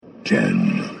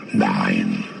10,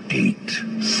 9, 8,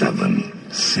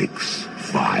 7, 6,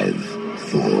 5,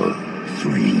 4,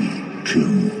 3,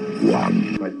 2,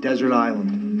 1. My desert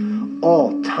island.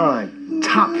 All time.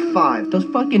 Top 5. Those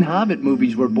fucking Hobbit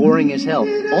movies were boring as hell.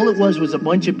 All it was a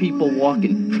bunch of people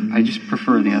walking. I just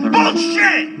prefer the other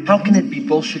Bullshit! How can it be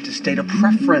bullshit to state a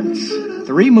preference?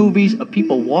 3 movies of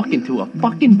people walking through a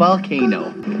fucking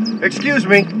volcano. Excuse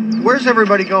me, where's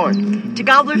everybody going? To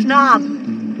Gobbler's Knob.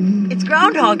 It's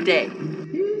Groundhog Day.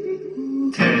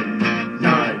 10,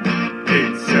 9,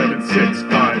 8, 7, 6,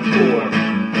 5, 4,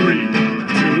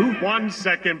 3, 2. 1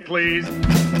 second, please.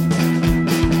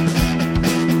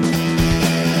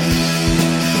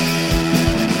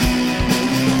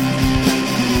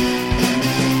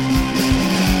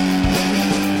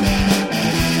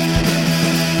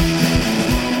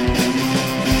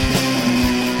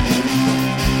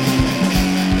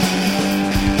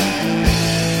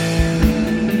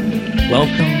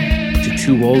 Welcome to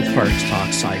Two Old Farts Talk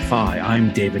Sci-Fi.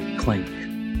 I'm David Clink.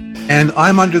 And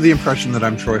I'm under the impression that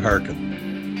I'm Troy Harkin.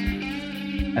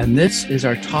 And this is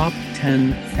our top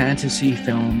 10 fantasy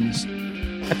films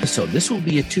episode. This will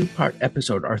be a 2-part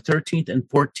episode, our 13th and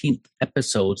 14th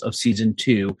episodes of season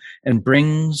 2, and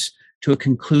brings to a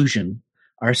conclusion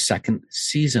our second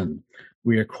season.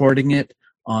 We're recording it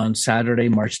on Saturday,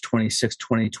 March 26,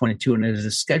 2022, and it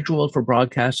is scheduled for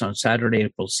broadcast on Saturday,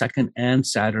 April 2nd and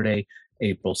Saturday,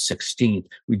 April 16th.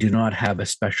 We do not have a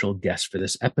special guest for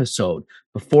this episode.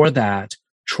 Before that,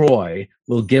 Troy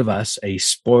will give us a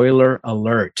spoiler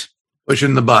alert.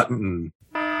 Pushing the button.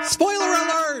 Spoiler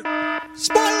alert!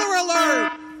 Spoiler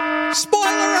alert!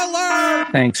 Spoiler alert!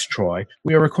 Thanks, Troy.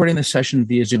 We are recording this session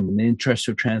via Zoom. In the interest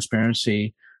of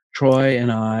transparency, Troy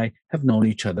and I have known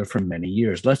each other for many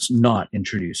years. Let's not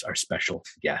introduce our special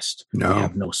guest. No. We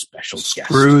have no special guest.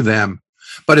 Screw them.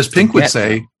 But as Pink would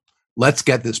say, let's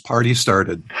get this party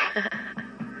started.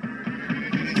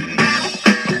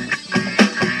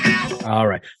 All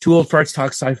right. Two Old Farts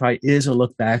Talk Sci-Fi is a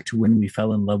look back to when we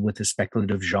fell in love with the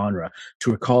speculative genre,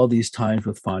 to recall these times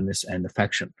with fondness and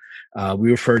affection.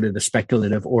 We refer to the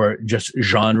speculative or just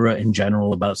genre in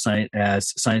general about science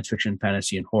as science fiction,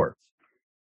 fantasy, and horror.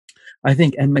 I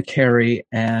think Emma Carey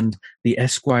and the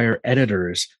Esquire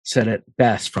editors said it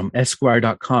best from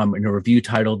Esquire.com in a review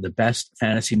titled The Best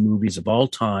Fantasy Movies of All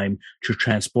Time to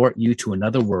Transport You to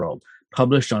Another World,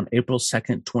 published on April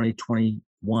 2nd,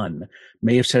 2021,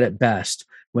 may have said it best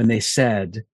when they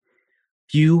said,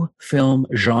 few film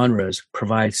genres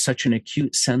provide such an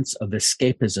acute sense of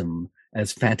escapism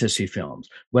as fantasy films,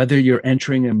 whether you're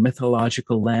entering a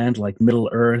mythological land like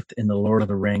Middle-earth in The Lord of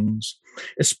the Rings,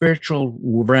 a spiritual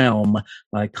realm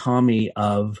like Kami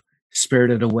of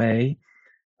Spirited Away,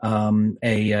 a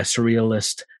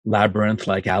surrealist labyrinth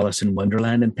like Alice in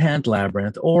Wonderland and Pan's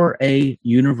Labyrinth, or a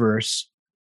universe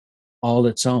all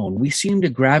its own. We seem to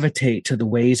gravitate to the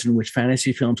ways in which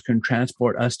fantasy films can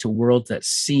transport us to worlds that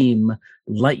seem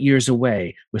light years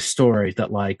away, with stories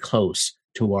that lie close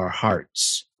to our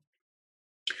hearts.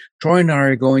 Troy and I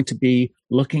are going to be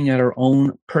looking at our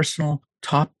own personal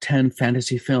top 10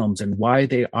 fantasy films and why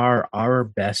they are our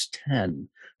best 10.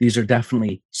 These are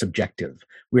definitely subjective.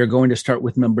 We are going to start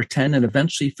with number 10 and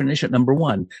eventually finish at number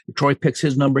 1. If Troy picks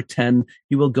his number 10,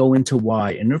 he will go into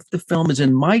why. And if the film is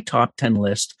in my top 10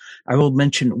 list, I will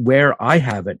mention where I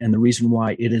have it and the reason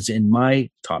why it is in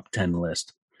my top 10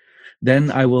 list.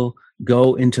 Then I will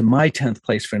go into my 10th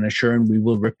place finisher and we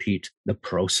will repeat the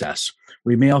process.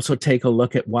 We may also take a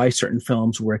look at why certain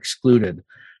films were excluded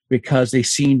because they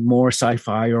seemed more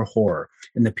sci-fi or horror.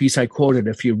 In the piece I quoted,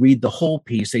 if you read the whole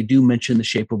piece, they do mention The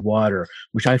Shape of Water,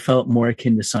 which I felt more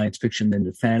akin to science fiction than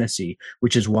to fantasy,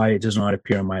 which is why it does not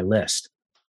appear on my list.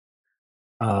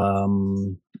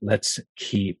 Let's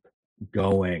keep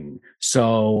going.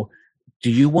 So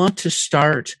do you want to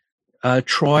start,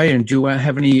 Troy, and do you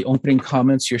have any opening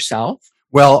comments yourself?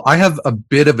 Well, I have a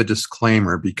bit of a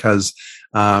disclaimer because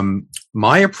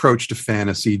my approach to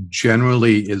fantasy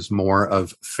generally is more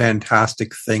of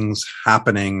fantastic things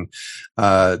happening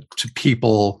to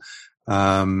people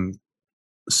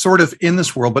sort of in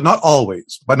this world, but not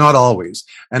always.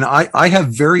 And I have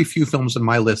very few films on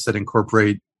my list that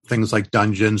incorporate things like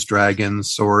dungeons,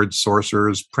 dragons, swords,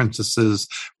 sorcerers, princesses,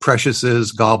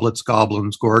 preciouses, goblets,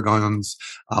 goblins, gorgons,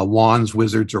 wands,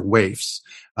 wizards, or waifs.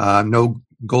 No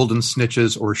golden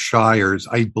snitches or shires,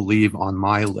 I believe, on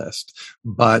my list.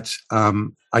 But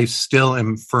I still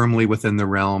am firmly within the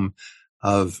realm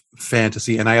of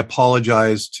fantasy. And I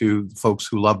apologize to folks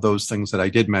who love those things that I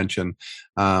did mention.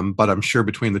 But I'm sure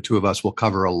between the two of us, we'll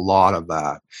cover a lot of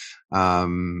that.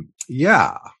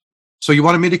 Yeah. So you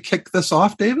wanted me to kick this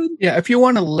off, David? Yeah, if you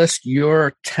want to list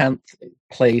your 10th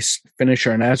place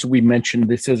finisher. And as we mentioned,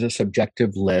 this is a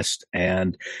subjective list.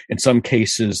 And in some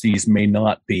cases, these may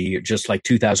not be, just like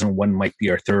 2001 might be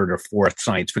our third or fourth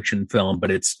science fiction film,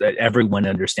 but it's everyone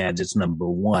understands it's number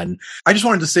one. I just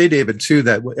wanted to say, David, too,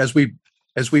 that as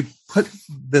we put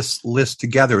this list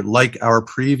together, like our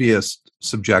previous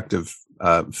subjective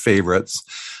favorites,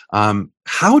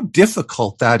 how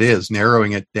difficult that is,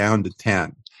 narrowing it down to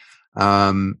 10.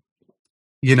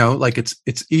 Like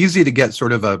it's easy to get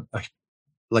sort of a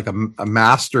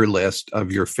master list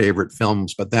of your favorite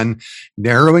films, but then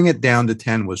narrowing it down to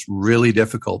 10 was really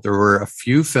difficult. There were a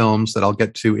few films that I'll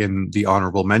get to in the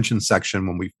honorable mention section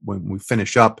when we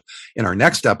finish up in our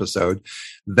next episode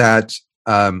that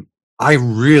I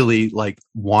really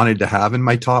wanted to have in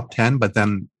my top 10, but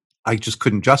then I just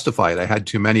couldn't justify it. I had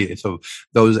too many. So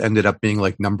those ended up being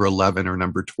like number 11 or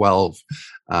number 12.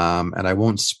 And I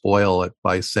won't spoil it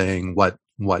by saying what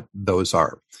those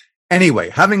are. Anyway,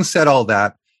 having said all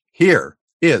that, here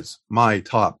is my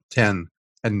top 10.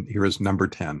 And here is number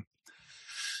 10.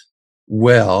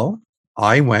 Well,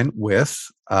 I went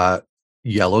with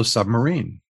Yellow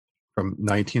Submarine from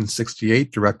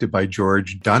 1968, directed by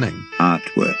George Dunning.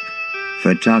 Artwork,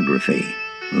 photography,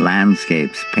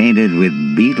 landscapes painted with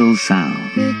Beatles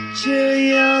sound. Picture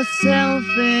yourself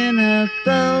in a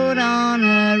boat on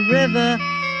a river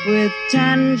with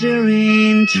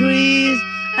tangerine trees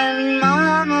and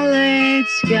marmalade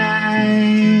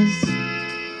skies.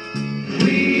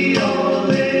 We all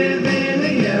live in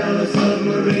a yellow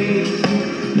submarine.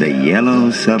 The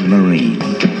Yellow Submarine.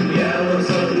 Yellow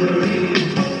submarine.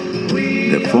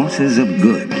 The forces of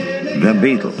good. The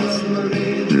Beatles.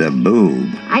 The Boob.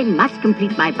 I must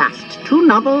complete my bust. 2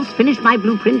 novels, finish my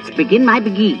blueprints, begin my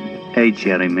begee. Hey,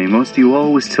 Jeremy, must you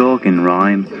always talk in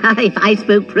rhyme? If I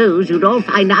spoke prose, you'd all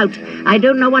find out I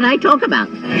don't know what I talk about.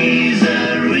 He's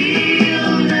a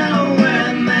real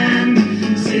nowhere man,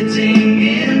 sitting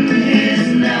in his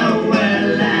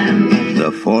nowhere land.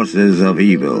 The forces of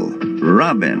evil.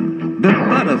 Robin, the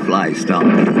butterfly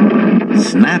stomper.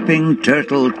 Snapping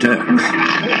turtle turks.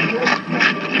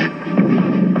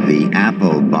 The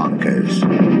apple bonkers.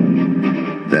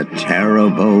 The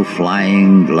terrible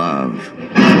flying glove.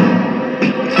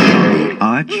 The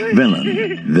arch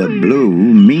villain, the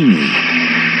blue meanie.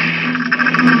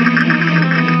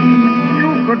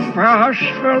 You could pass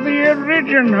for the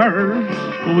originals.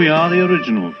 Well, we are the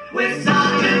originals. With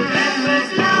Sergeant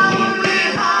Pepper's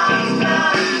Lonely Hearts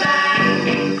Club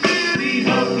Band, we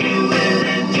hope you will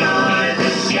enjoy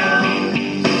the show.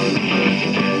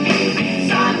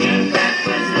 Sergeant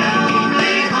Pepper's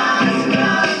Lonely Hearts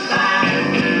Club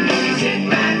Band, sit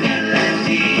back and let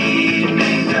the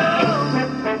evening go.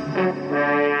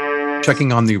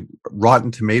 Checking on the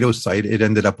Rotten Tomatoes site, it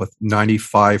ended up with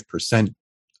 95%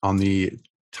 on the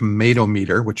tomato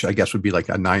meter, which I guess would be like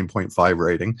a 9.5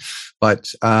 rating.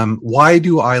 But why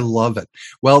do I love it?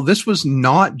 Well, this was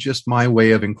not just my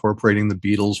way of incorporating the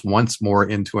Beatles once more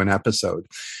into an episode.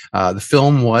 The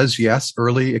film was, yes,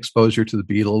 early exposure to the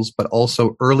Beatles, but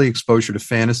also early exposure to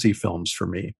fantasy films for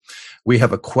me. We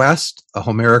have a quest, a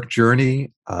Homeric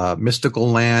journey, mystical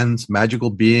lands, magical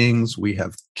beings. We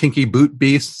have kinky boot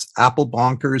beasts, apple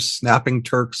bonkers, snapping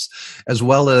turks, as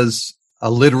well as a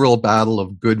literal battle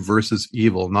of good versus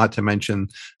evil, not to mention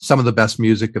some of the best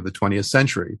music of the 20th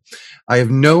century. I have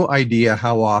no idea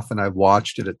how often I've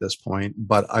watched it at this point,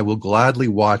 but I will gladly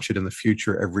watch it in the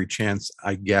future every chance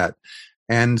I get.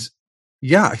 And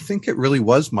yeah, I think it really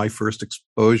was my first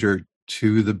exposure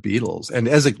to the Beatles. And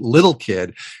as a little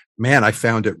kid, man, I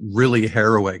found it really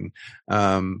harrowing.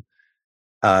 And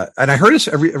I heard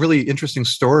a really interesting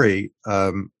story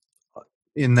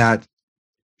in that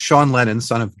Sean Lennon,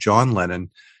 son of John Lennon,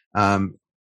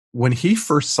 when he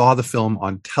first saw the film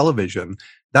on television,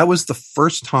 that was the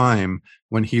first time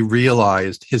when he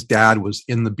realized his dad was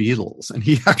in the Beatles. And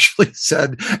he actually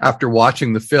said, after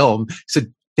watching the film, he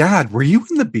said, "Dad, were you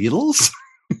in the Beatles?"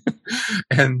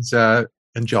 And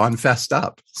John fessed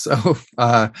up. So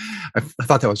I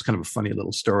thought that was kind of a funny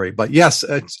little story. But yes,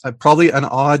 it's probably an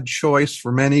odd choice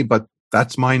for many, but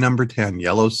that's my number 10,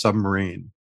 Yellow Submarine.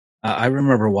 I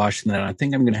remember watching that. I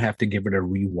think I'm going to have to give it a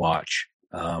rewatch,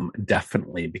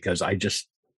 definitely, because I just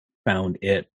found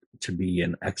it to be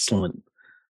an excellent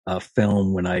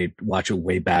film when I watched it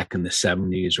way back in the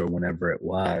 70s or whenever it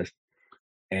was.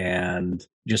 And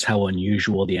just how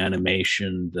unusual the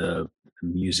animation, the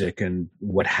music, and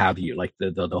what have you, like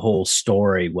the whole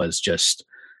story was just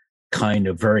kind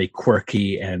of very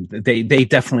quirky, and they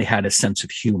definitely had a sense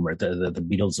of humor. The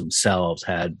Beatles themselves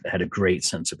had a great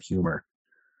sense of humor.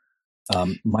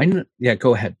 Mine, yeah,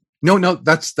 go ahead. No,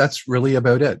 that's really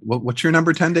about it. What's your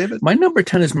number 10, David? My number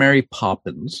 10 is Mary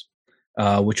Poppins.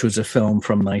 which was a film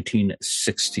from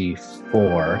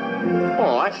 1964.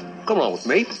 All right, come on with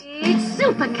me. It's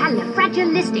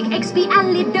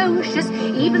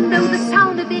supercalifragilisticexpialidocious, even though the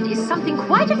sound of it is something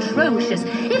quite atrocious.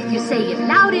 If you say it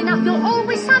loud enough, you'll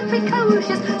always sound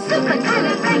precocious.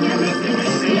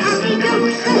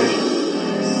 Supercalifragilisticexpialidocious.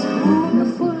 A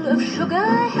spoonful of sugar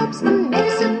helps the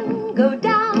medicine go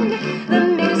down. The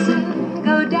medicine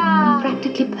go down.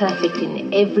 Practically perfect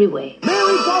in every way.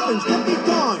 Mary Poppins, stepping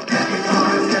on. Stepping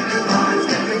on, stepping on,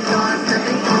 stepping on,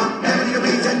 stepping on. Never need a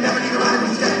reason, never need a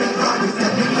rhyme. Stepping on,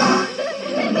 stepping on.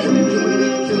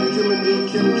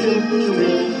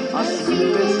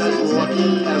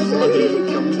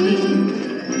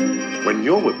 When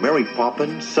you're with Mary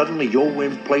Poppins, suddenly you're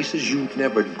in places you've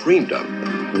never dreamed of.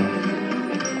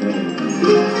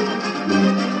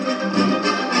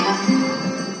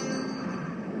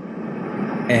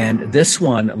 And this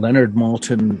one, Leonard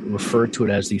Maltin referred to it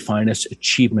as the finest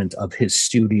achievement of his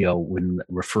studio when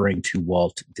referring to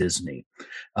Walt Disney.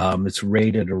 It's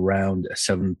rated around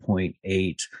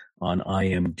 7.8 on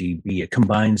IMDb. It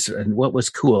combines, and what was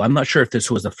cool, I'm not sure if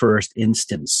this was the first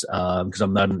instance, because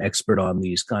I'm not an expert on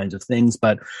these kinds of things,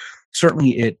 but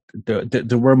certainly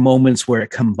there were moments where it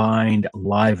combined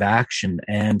live action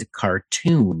and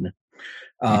cartoon.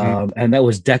 And that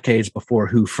was decades before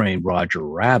Who Framed Roger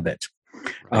Rabbit.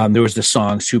 There was the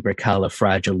song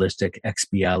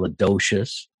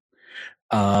Supercalifragilisticexpialidocious.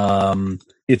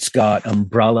 It's got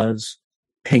umbrellas,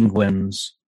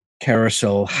 penguins,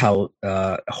 carousel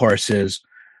horses,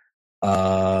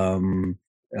 women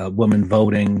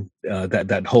voting,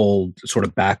 that whole sort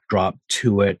of backdrop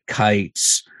to it,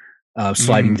 kites,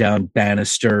 sliding down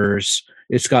banisters.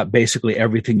 It's got basically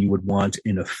everything you would want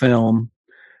in a film.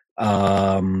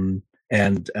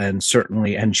 And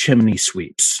certainly, and chimney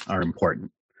sweeps are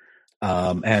important.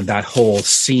 And that whole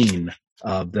scene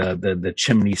of the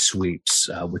chimney sweeps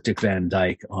with Dick Van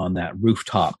Dyke on that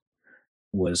rooftop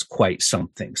was quite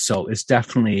something. So it's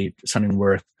definitely something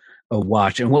worth a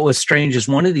watch. And what was strange is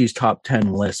one of these top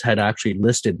 10 lists had actually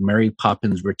listed Mary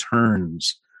Poppins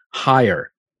Returns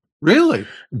higher. Really?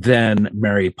 Than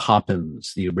Mary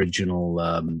Poppins, the original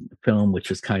film, which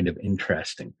was kind of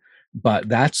interesting. But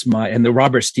that's and the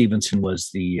Robert Stevenson was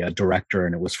the director,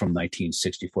 and it was from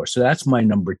 1964. So that's my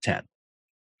number 10.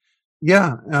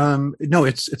 Yeah. No,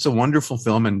 it's a wonderful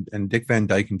film, and Dick Van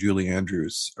Dyke and Julie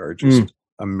Andrews are just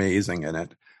amazing in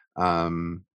it.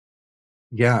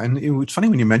 Yeah, and it's funny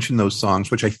when you mention those songs,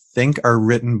 which I think are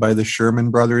written by the Sherman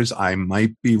Brothers. I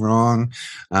might be wrong.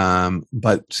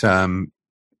 But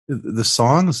the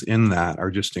songs in that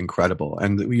are just incredible.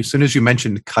 And as soon as you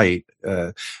mentioned Kite,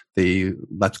 the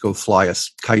Let's Go Fly a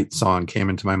Kite song came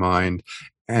into my mind.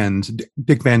 And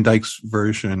Dick Van Dyke's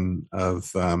version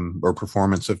of, or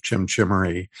performance of Chim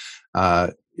Chimmery,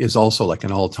 is also like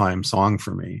an all-time song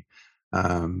for me.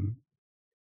 And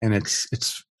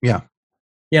it's yeah.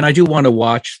 Yeah, and I do want to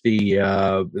watch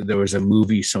there was a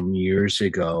movie some years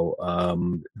ago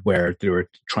where they were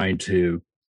trying to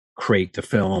create the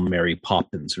film Mary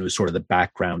Poppins. It was sort of the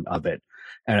background of it.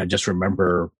 And I just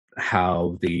remember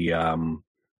how the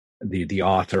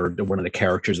author, one of the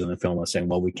characters in the film was saying,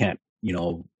 well, we can't,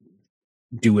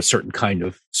 do a certain kind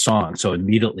of song. So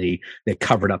immediately they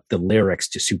covered up the lyrics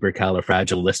to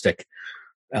Supercalifragilistic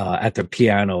at the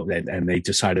piano. And they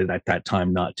decided at that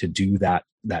time not to do that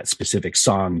specific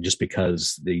song just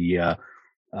because I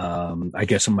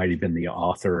guess it might have been the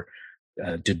author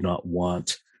did not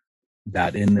want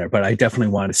that in there, but I definitely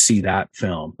want to see that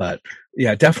film. But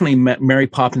yeah, definitely Mary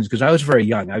Poppins, because I was very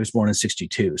young. I was born in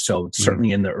 1962, so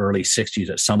certainly in the early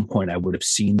 1960s at some point I would have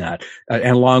seen that,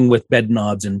 and along with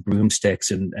Bedknobs and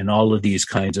Broomsticks and all of these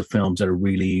kinds of films that are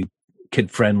really kid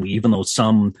friendly, even though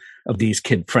some of these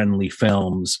kid friendly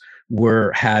films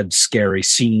had scary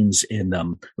scenes in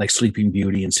them, like Sleeping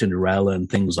Beauty and Cinderella and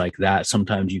things like that.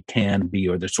 Sometimes you can be,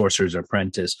 or The Sorcerer's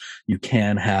Apprentice, you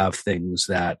can have things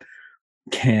that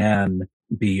can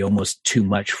be almost too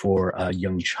much for a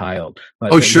young child.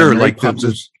 But sure. Like I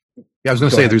was going to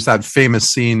say, there's that famous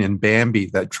scene in Bambi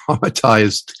that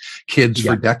traumatized kids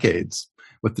for decades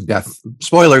with the death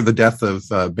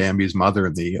of Bambi's mother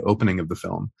in the opening of the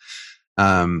film.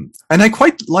 And I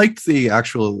quite liked the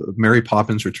actual Mary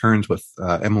Poppins Returns with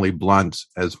Emily Blunt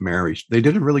as Mary. They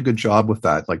did a really good job with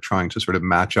that, like trying to sort of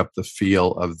match up the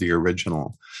feel of the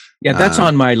original. Yeah, that's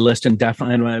on my list, and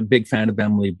definitely I'm a big fan of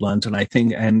Emily Blunt, and I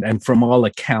think, and from all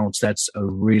accounts, that's a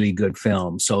really good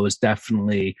film. So it's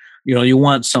definitely, you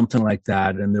want something like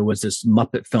that. And there was this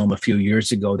Muppet film a few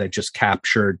years ago that just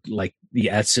captured like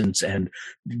the essence, and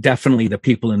definitely the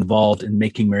people involved in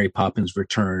making Mary Poppins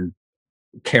Return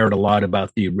cared a lot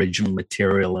about the original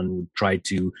material and tried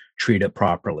to treat it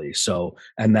properly. So,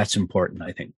 and that's important,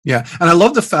 I think. Yeah. And I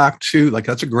love the fact too, like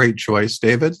that's a great choice,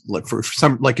 David. Like for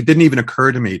some, like it didn't even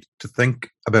occur to me to think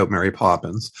about Mary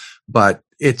Poppins, but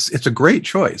it's a great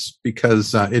choice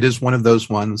because it is one of those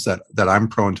ones that I'm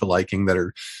prone to liking that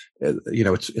are,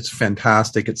 it's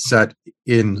fantastic. It's set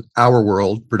in our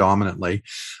world predominantly.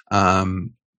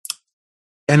 And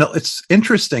it's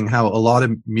interesting how a lot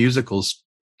of musicals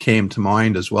came to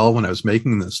mind as well when I was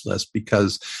making this list,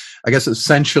 because I guess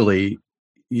essentially,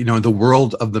 the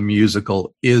world of the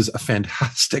musical is a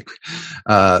fantastic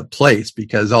place,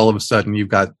 because all of a sudden you've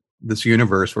got this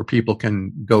universe where people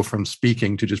can go from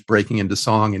speaking to just breaking into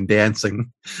song and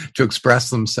dancing to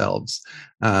express themselves.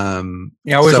 I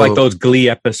always like those Glee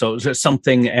episodes,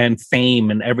 Something and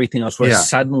Fame and everything else, where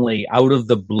suddenly out of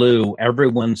the blue,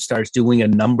 everyone starts doing a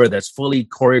number that's fully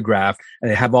choreographed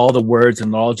and they have all the words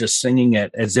and they're all just singing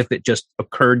it as if it just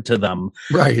occurred to them.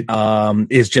 Right.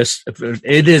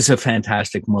 It is a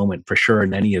fantastic moment for sure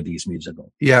in any of these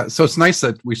musicals. Yeah. So it's nice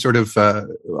that we sort of,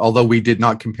 although we did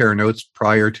not compare notes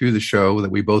prior to the show,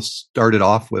 that we both started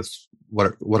off with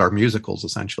what are musicals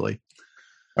essentially.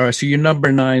 All right. So your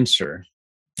number 9, sir.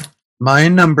 My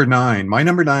number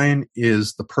nine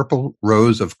is The Purple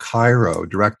Rose of Cairo,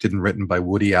 directed and written by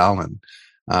Woody Allen.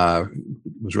 It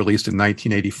was released in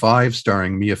 1985,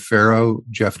 starring Mia Farrow,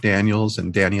 Jeff Daniels,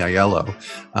 and Danny Aiello.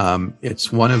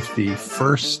 It's one of the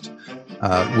first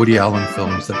Woody Allen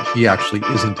films that he actually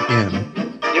isn't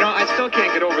in. I still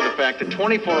can't get over the fact that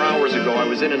 24 hours ago I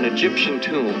was in an Egyptian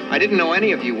tomb. I didn't know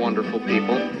any of you wonderful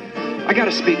people. I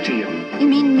gotta speak to you. You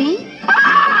mean me?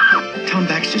 Tom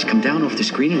Baxter's come down off the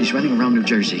screen and he's running around New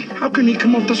Jersey. How can he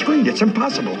come off the screen? It's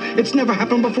impossible. It's never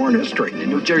happened before in history. In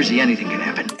New Jersey, anything can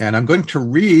happen. And I'm going to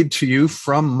read to you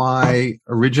from my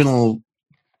original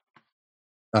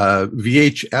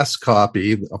VHS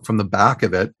copy from the back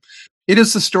of it. It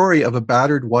is the story of a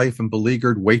battered wife and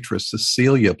beleaguered waitress,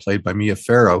 Cecilia, played by Mia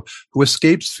Farrow, who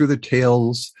escapes through the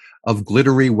tales of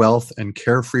glittery wealth and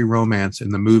carefree romance in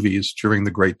the movies during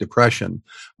the Great Depression.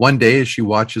 One day, as she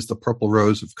watches The Purple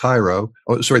Rose,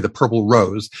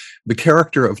 the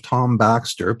character of Tom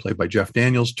Baxter, played by Jeff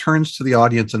Daniels, turns to the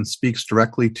audience and speaks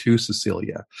directly to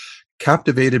Cecilia.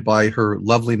 Captivated by her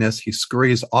loveliness, he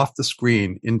scurries off the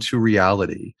screen into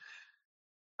reality.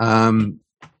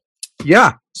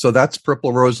 So that's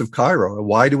Purple Rose of Cairo.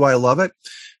 Why do I love it?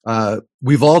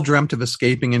 We've all dreamt of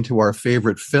escaping into our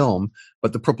favorite film,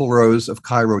 but The Purple Rose of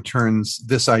Cairo turns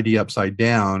this idea upside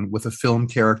down, with a film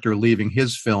character leaving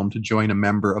his film to join a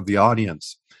member of the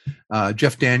audience.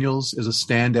 Jeff Daniels is a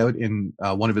standout in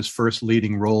one of his first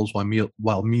leading roles,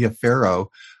 while Mia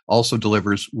Farrow also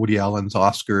delivers Woody Allen's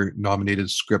Oscar-nominated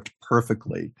script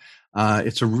perfectly.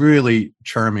 It's a really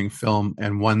charming film,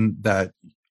 and one that,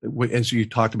 as you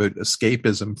talked about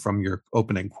escapism from your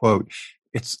opening quote,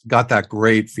 it's got that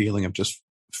great feeling of just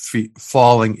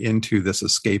falling into this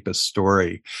escapist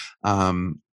story.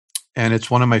 And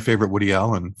it's one of my favorite Woody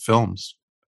Allen films.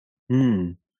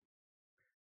 And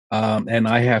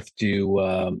I have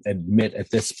to admit at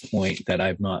this point that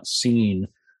I've not seen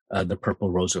The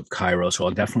Purple Rose of Cairo, so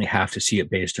I'll definitely have to see it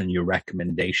based on your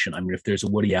recommendation. I mean, if there's a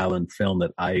Woody Allen film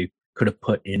that I could have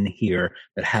put in here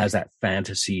that has that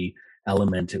fantasy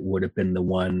element, it would have been the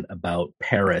one about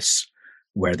Paris,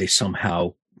 where they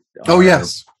somehow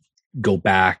go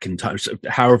back in time. So,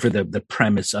 however, the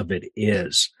premise of it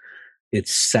is,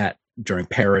 it's set during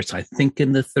Paris, I think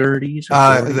in the 30s.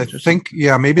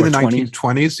 Maybe the 20s?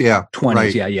 1920s. Yeah, 20s.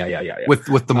 Right. Yeah.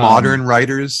 With the modern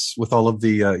writers, with all of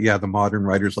the modern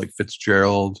writers like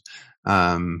Fitzgerald.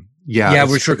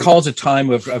 Which recalls a time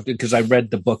of because I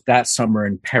read the book That Summer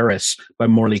in Paris by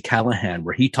Morley Callahan,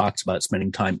 where he talks about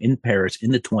spending time in Paris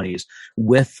in the 20s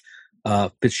with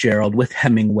Fitzgerald, with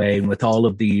Hemingway, and with all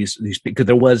of these because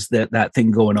there was that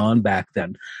thing going on back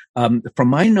then. From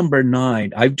my number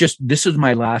 9, this is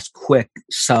my last quick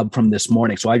sub from this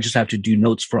morning, so I just have to do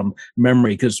notes from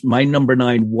memory, because my number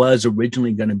 9 was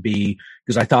originally going to be,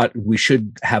 because I thought we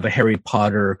should have a Harry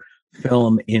Potter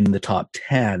film in the top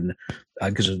 10,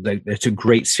 because it's a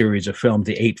great series of films,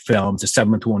 the 8 films. The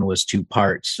 7th one was 2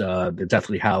 parts, the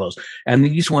Deathly Hallows. And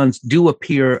these ones do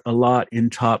appear a lot in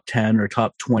top 10 or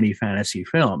top 20 fantasy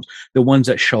films. The ones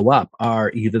that show up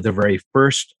are either the very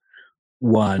first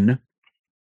one,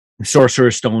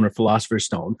 Sorcerer's Stone or Philosopher's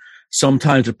Stone.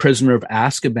 Sometimes A Prisoner of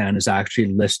Azkaban is actually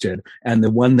listed, and the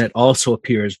one that also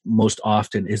appears most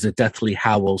often is The Deathly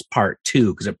Hallows Part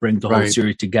 2, because it brings the whole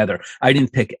series together. I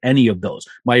didn't pick any of those.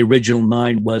 My original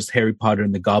 9 was Harry Potter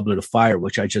and the Goblet of Fire,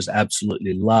 which I just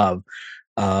absolutely love.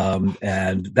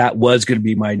 And that was going to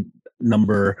be my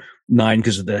number 9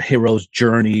 because of the hero's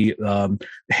journey,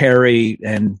 Harry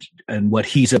and what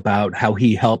he's about, how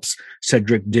he helps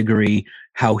Cedric Diggory,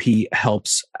 how he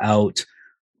helps out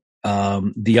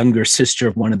the younger sister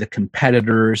of one of the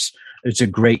competitors. It's a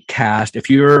great cast. If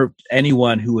you're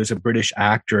anyone who was a British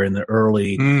actor in the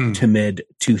early to mid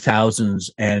 2000s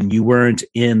and you weren't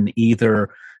in either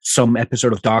some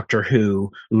episode of Doctor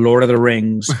Who, Lord of the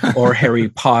Rings, or Harry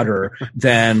Potter,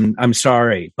 then I'm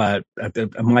sorry, but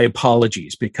my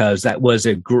apologies, because that was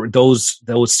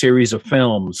those series of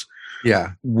films.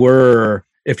 Yeah, were,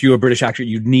 if you were a British actor,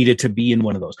 you needed to be in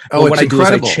one of those. Oh, what it's I do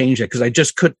incredible. is I change it because I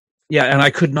just could. Yeah, and I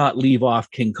could not leave off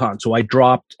King Kong. So I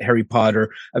dropped Harry Potter.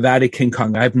 I've added King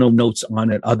Kong. I have no notes on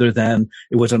it other than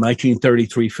it was a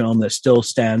 1933 film that still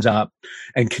stands up.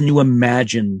 And can you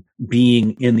imagine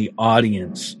being in the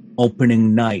audience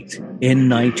opening night in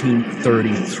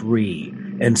 1933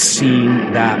 and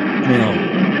seeing that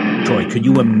film? Troy, could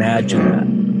you imagine that?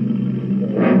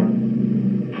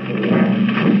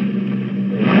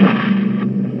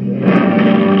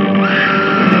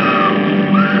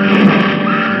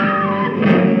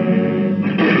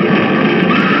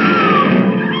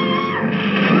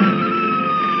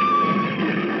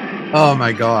 Oh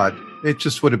my God. It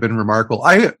just would have been remarkable.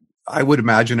 I would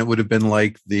imagine it would have been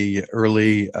like the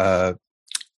early, the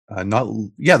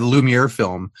Lumiere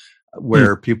film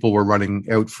where people were running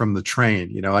out from the train.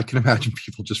 You know, I can imagine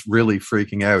people just really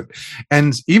freaking out.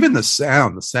 And even the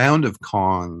sound of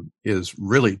Kong is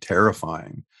really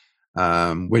terrifying,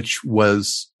 which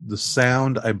was the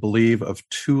sound, I believe, of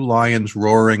two lions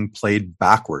roaring played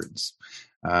backwards.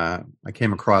 I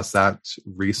came across that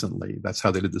recently. That's how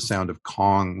they did the sound of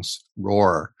Kong's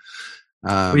roar.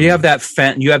 Well, you have that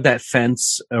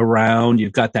fence around.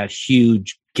 You've got that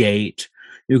huge gate.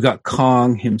 You've got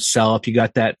Kong himself. You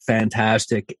got that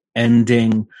fantastic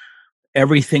ending.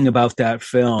 Everything about that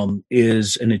film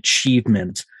is an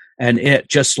achievement. And it,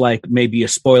 just like maybe a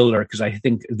spoiler, because I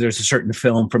think there's a certain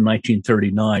film from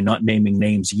 1939, not naming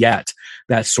names yet,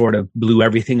 that sort of blew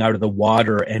everything out of the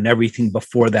water, and everything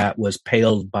before that was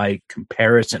paled by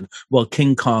comparison. Well,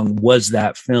 King Kong was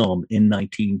that film in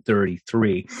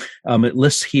 1933. It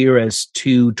lists here as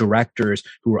two directors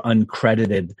who were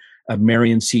uncredited,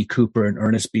 Marion C. Cooper and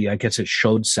Ernest B. I guess it's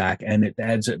Schoedsack, and it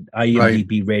adds an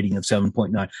IMDb rating of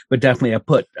 7.9. But definitely I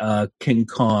put King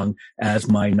Kong as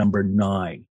my number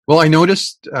 9. Well, I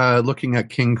noticed looking at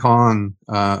King Kong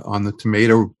on the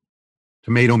tomato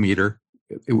meter,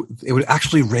 it would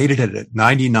actually rated it at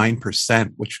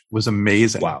 99%, which was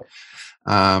amazing. Wow.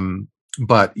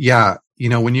 But yeah, you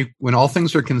know, when all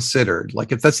things are considered,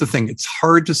 like, if that's the thing, it's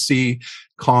hard to see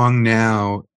Kong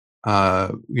now,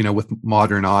 you know, with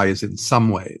modern eyes in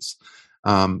some ways.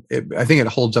 I think it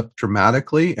holds up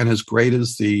dramatically, and as great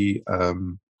as the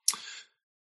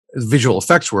visual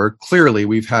effects were, clearly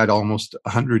we've had almost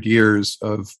 100 years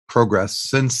of progress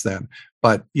since then.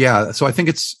 But yeah, so I think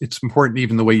it's important,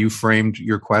 even the way you framed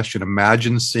your question.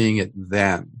 Imagine seeing it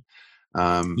then.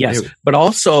 Yes, but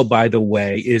also, by the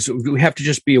way, is we have to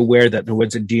just be aware that there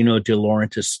was a Dino De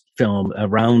Laurentiis film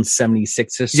around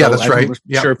 76 or so. Yeah, that's right. I'm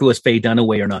not sure if it was Faye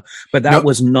Dunaway or not, but that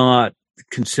was not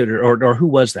considered, or who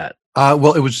was that?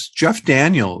 Well, it was Jeff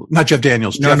Daniels, not Jeff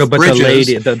Daniels. No, Jeff but Bridges, the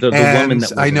lady, the woman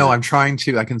that was I know. I'm trying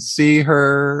to. I can see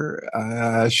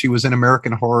her. She was in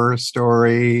American Horror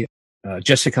Story.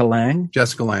 Jessica Lange.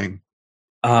 Jessica Lange.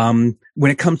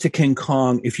 When it comes to King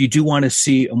Kong, if you do want to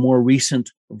see a more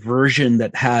recent version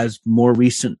that has more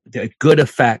recent good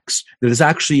effects, there's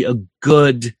actually a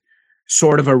good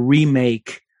sort of a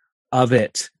remake of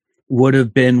it. Would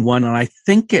have been one, and I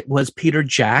think it was Peter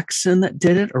Jackson that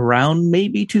did it around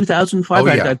maybe 2005. Oh,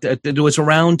 yeah. It was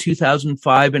around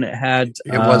 2005, and it had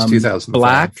It was 2005.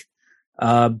 Black.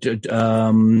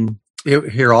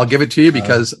 Here, I'll give it to you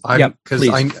because I'm going to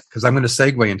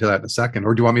segue into that in a second.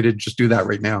 Or do you want me to just do that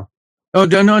right now? Oh,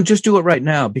 no, just do it right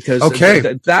now, because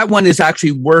that one is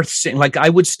actually worth seeing. Like, I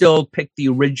would still pick the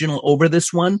original over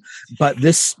this one, but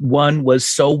this one was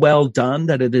so well done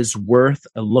that it is worth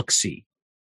a look-see.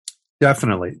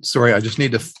 Definitely. Sorry, I just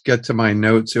need to get to my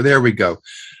notes. So there we go.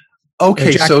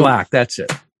 Okay, Jack Black, that's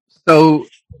it. So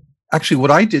actually what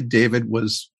I did, David,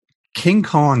 was King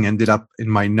Kong ended up in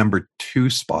my number 2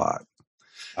 spot.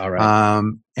 All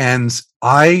right. And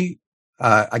I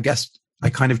guess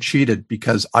I kind of cheated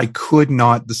because I could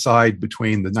not decide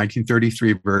between the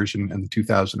 1933 version and the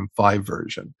 2005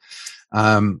 version.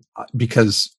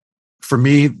 Because for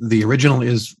me, the original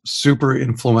is super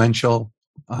influential.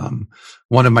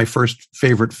 One of my first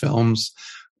favorite films.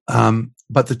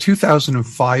 But the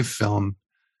 2005 film,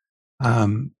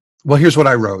 well, here's what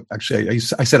I wrote. Actually,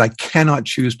 I said I cannot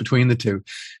choose between the two.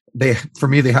 for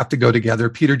me, they have to go together.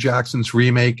 Peter Jackson's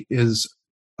remake is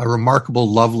a remarkable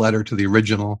love letter to the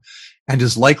original and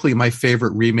is likely my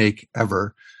favorite remake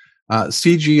ever.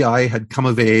 CGI had come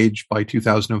of age by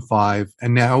 2005,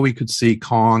 and now we could see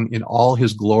Kong in all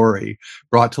his glory,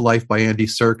 brought to life by Andy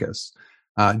Serkis.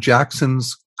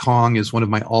 Jackson's Kong is one of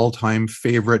my all-time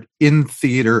favorite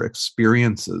in-theater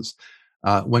experiences.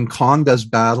 When Kong does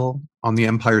battle on the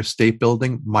Empire State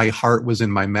Building, my heart was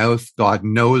in my mouth. God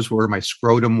knows where my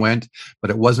scrotum went, but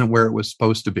it wasn't where it was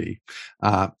supposed to be.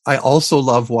 I also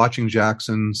love watching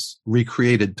Jackson's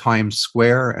recreated Times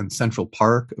Square and Central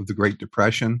Park of the Great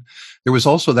Depression. There was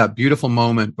also that beautiful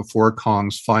moment before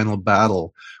Kong's final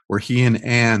battle where he and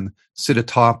Anne sit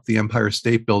atop the Empire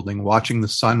State Building watching the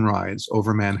sunrise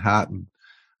over Manhattan.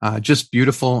 Just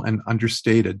beautiful and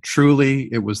understated. Truly,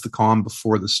 it was the calm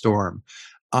before the storm.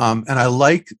 And I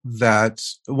like that.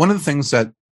 One of the things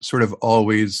that sort of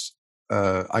always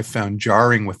I found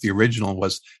jarring with the original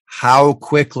was how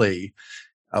quickly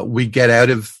we get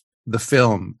out of the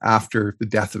film after the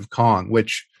death of Kong,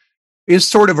 which is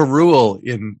sort of a rule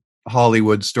in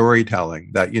Hollywood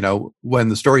storytelling that, when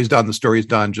the story's done,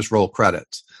 just roll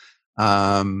credits.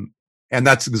 And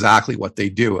that's exactly what they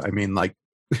do. I mean, like,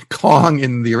 Kong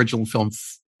in the original film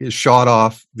is shot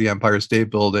off the Empire State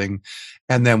Building,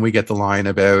 and then we get the line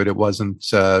about it wasn't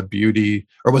beauty,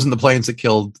 or it wasn't the planes that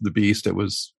killed the beast, it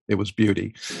was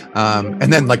beauty,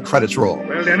 and then like credits roll.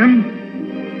 Well,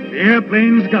 Denham, the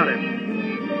airplanes got it.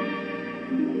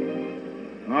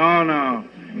 Oh no,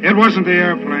 it wasn't the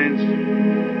airplanes.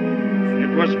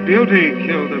 It was beauty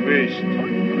killed the beast.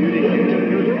 Beauty killed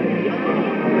the beast.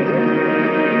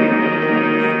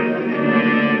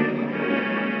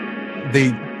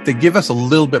 They give us a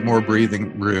little bit more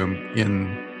breathing room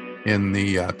in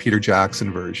the Peter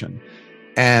Jackson version,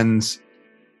 and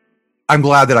I'm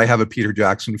glad that I have a Peter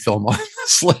Jackson film on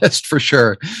this list for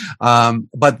sure.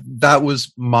 But that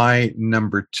was my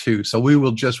number 2. So we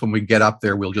will just, when we get up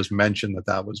there, we'll just mention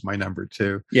that was my number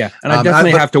 2. Yeah. And I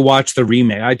definitely have to watch the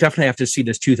remake. I definitely have to see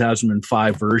this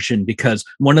 2005 version, because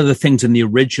one of the things in the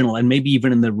original and maybe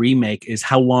even in the remake is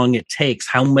how long it takes,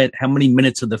 how many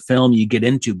minutes of the film you get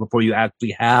into before you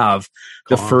actually have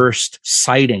the first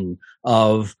sighting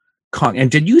of Kong.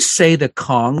 And did you say the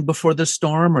Kong before the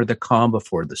storm or the Calm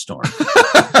before the storm?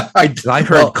 I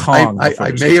heard Kong.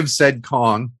 I may have said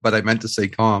Kong, but I meant to say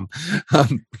Calm.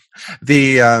 I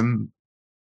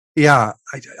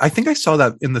think I saw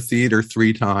that in the theater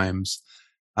 3 times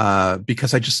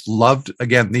because I just loved,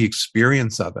 again, the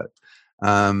experience of it.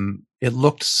 It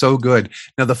looked so good.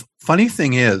 Now, the funny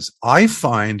thing is, I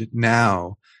find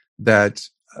now that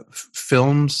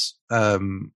films,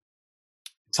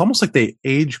 it's almost like they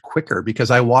age quicker, because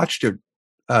I watched it,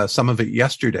 some of it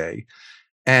yesterday,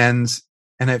 and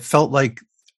it felt like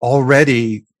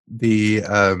already the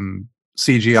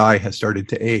CGI has started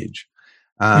to age.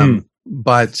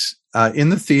 But in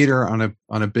the theater on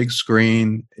a big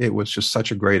screen, it was just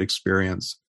such a great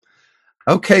experience.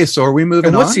 Okay, so are we moving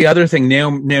on? And what's the other thing?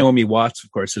 Naomi Watts,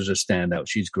 of course, is a standout.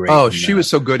 She's great. Oh, she was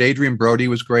so good. Adrian Brody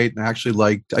was great, and I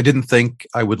actually I didn't think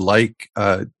I would like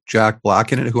Jack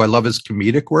Black in it, who I love his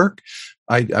comedic work.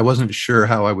 I wasn't sure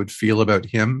how I would feel about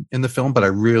him in the film, but I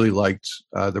really liked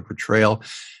the portrayal.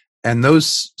 And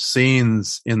those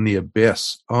scenes in the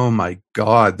abyss, oh my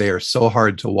God, they are so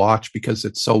hard to watch because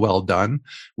it's so well done,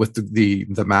 with the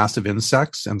massive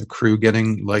insects and the crew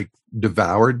getting like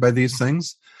devoured by these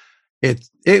things.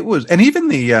 It was, and even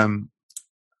the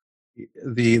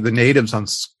natives on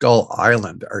Skull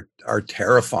Island are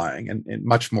terrifying, and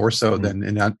much more so than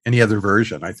in any other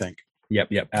version, I think.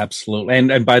 Yep, absolutely.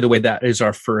 And by the way, that is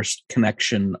our first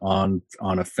connection on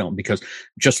a film, because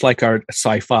just like our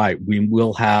sci-fi, we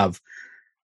will have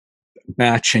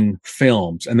matching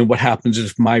films. And then what happens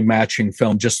is my matching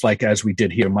film, just like as we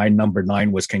did here, my number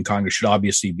 9 was King Kong. It should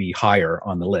obviously be higher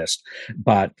on the list,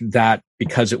 but that,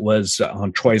 because it was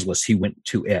on Troy's list, he went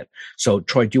to it. So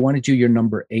Troy, do you want to do your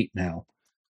number 8 now?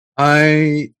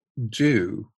 I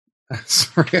do.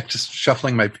 Sorry, I'm just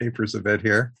shuffling my papers a bit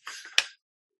here.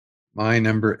 My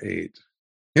number 8.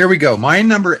 Here we go. My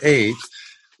number 8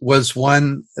 was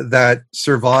one that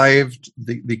survived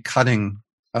the cutting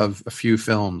of a few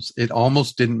films. It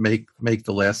almost didn't make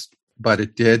the list, but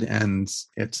it did, and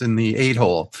it's in the 8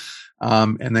 hole.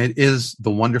 And it is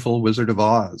The Wonderful Wizard of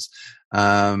Oz,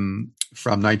 from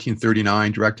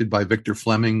 1939, directed by Victor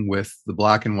Fleming, with the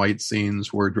black and white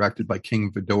scenes were directed by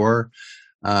King Vidor.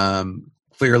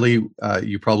 Clearly,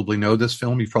 you probably know this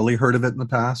film. You've probably heard of it in the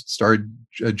past. It starred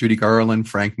Judy Garland,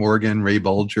 Frank Morgan, Ray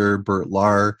Bulger, Burt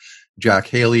Lahr, Jack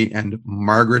Haley, and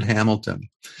Margaret Hamilton.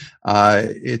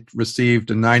 It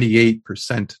received a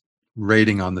 98%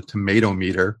 rating on the tomato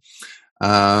meter.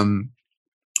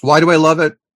 Why do I love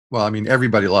it? Well, I mean,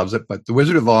 everybody loves it, but The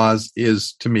Wizard of Oz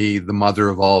is, to me, the mother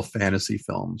of all fantasy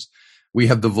films. We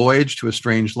have the voyage to a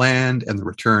strange land and the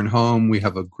return home. We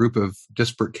have a group of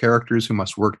disparate characters who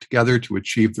must work together to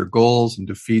achieve their goals and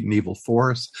defeat an evil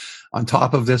force. On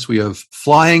top of this, we have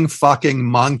flying fucking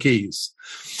monkeys.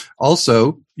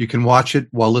 Also, you can watch it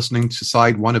while listening to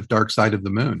side one of Dark Side of the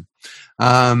Moon.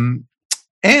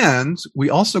 And we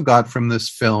also got from this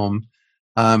film,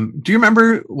 do you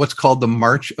remember what's called the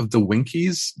March of the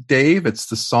Winkies, Dave? It's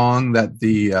the song that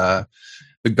the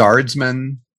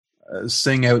guardsmen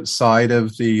sing outside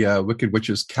of the Wicked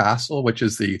Witch's castle, which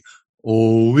is the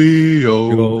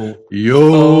 "Oh-wee-oh,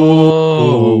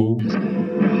 yo."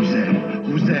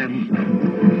 Who's them?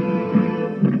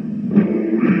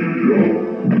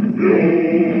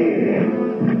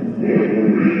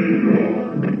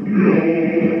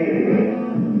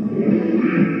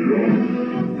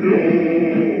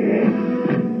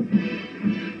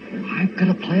 I've got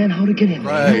a plan how to get in.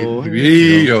 Right.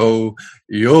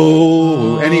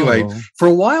 Yo. Anyway, for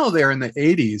a while there in the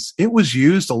 80s, it was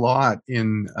used a lot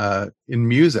in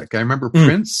music. I remember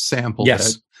Prince sampled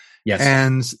it. Yes.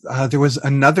 And there was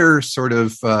another sort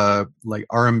of like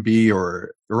R&B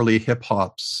or early hip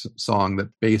hop song that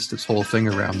based its whole thing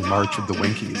around the March of the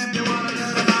Winkies.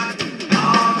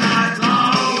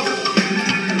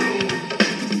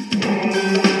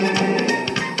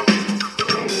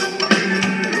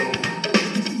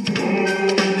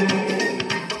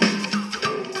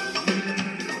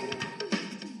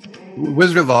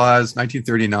 Wizard of Oz,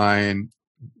 1939,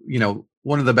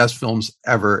 one of the best films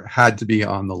ever, had to be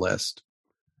on the list.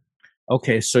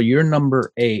 Okay, so your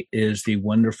number 8 is The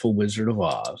Wonderful Wizard of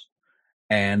Oz.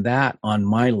 And that on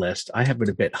my list, I have it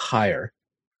a bit higher.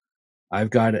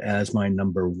 I've got it as my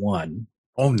number 1.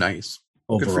 Oh, nice.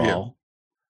 Overall.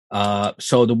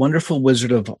 So The Wonderful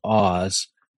Wizard of Oz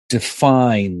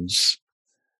defines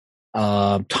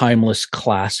timeless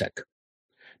classic.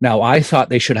 Now, I thought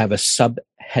they should have a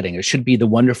subheading. It should be The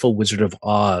Wonderful Wizard of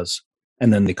Oz,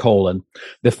 and then the :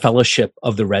 The Fellowship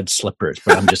of the Red Slippers.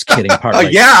 But I'm just kidding.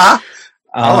 Partly. Yeah,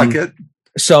 I like it.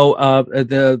 So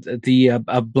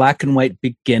the black and white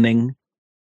beginning,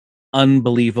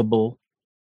 unbelievable.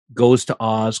 Goes to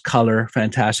Oz, color,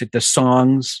 fantastic. The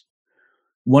songs,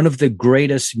 one of the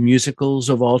greatest musicals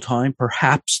of all time,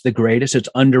 perhaps the greatest. It's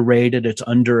underrated. It's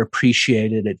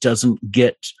underappreciated. It doesn't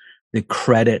get the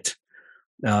credit.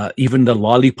 Even the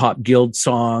Lollipop Guild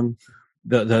song,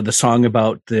 the song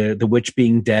about the witch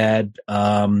being dead,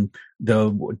 the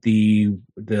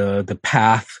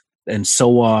path, and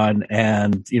so on.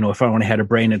 And If I Only Had a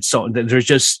Brain, and so there's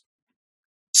just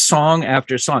song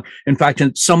after song. In fact,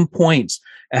 at some points,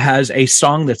 it has a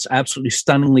song that's absolutely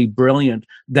stunningly brilliant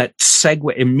that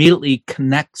immediately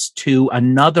connects to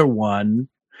another one,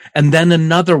 and then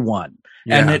another one.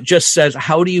 Yeah. And it just says,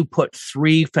 how do you put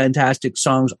 3 fantastic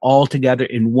songs all together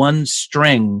in one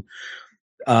string?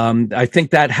 I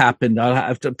think that happened. I'll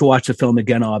have to watch the film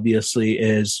again, obviously,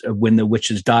 is when the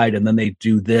witches died, and then they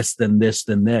do this, then this,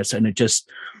 then this. And it just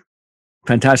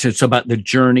fantastic. It's about the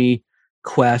journey,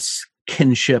 quest,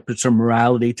 kinship. It's a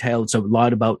morality tale. It's a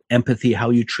lot about empathy,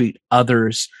 how you treat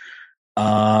others.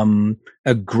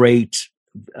 Great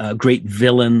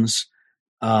villains.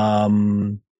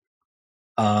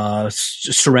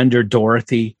 Surrender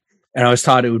Dorothy. And I always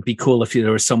thought it would be cool if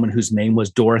there was someone whose name was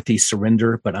Dorothy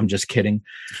Surrender, but I'm just kidding.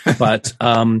 But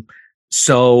I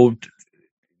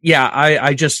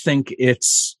just think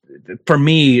it's, for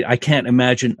me, I can't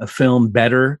imagine a film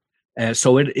better.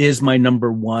 So it is my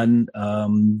number 1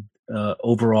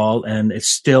 overall, and it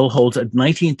still holds at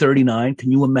 1939.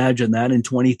 Can you imagine that? In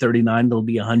 2039, there'll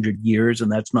be 100 years,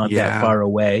 and that's not that far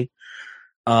away.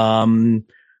 And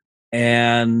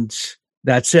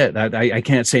that's it. I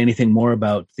can't say anything more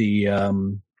about the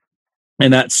and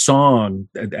that song,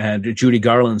 and Judy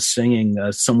Garland singing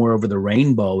 "Somewhere Over the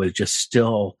Rainbow" is just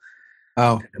still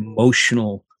an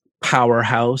emotional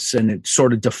powerhouse, and it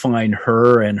sort of defined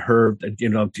her and her.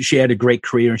 She had a great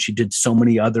career, and she did so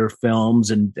many other films,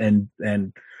 and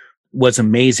was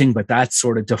amazing. But that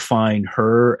sort of defined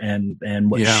her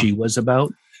and what she was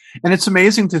about. And it's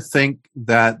amazing to think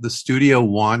that the studio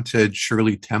wanted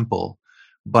Shirley Temple,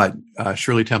 but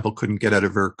Shirley Temple couldn't get out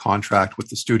of her contract with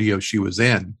the studio she was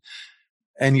in.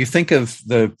 And you think of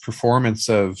the performance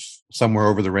of Somewhere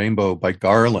Over the Rainbow by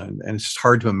Garland, and it's just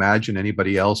hard to imagine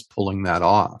anybody else pulling that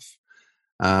off.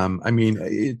 I think,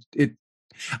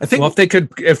 well,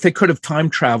 if they could have time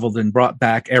traveled and brought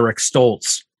back Eric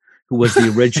Stoltz, who was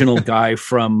the original guy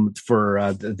for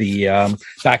the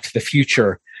Back to the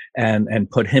Future, and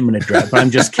put him in a dress. But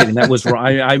I'm just kidding. That was wrong.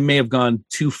 I may have gone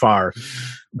too far,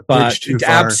 but too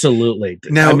far. Absolutely.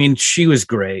 Now, I mean, she was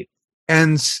great.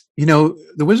 And,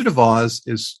 The Wizard of Oz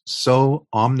is so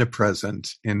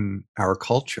omnipresent in our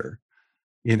culture.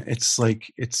 It's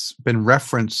like it's been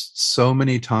referenced so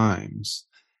many times.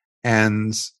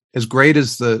 And as great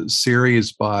as the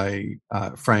series by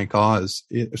Frank Oz,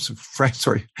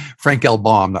 Frank L.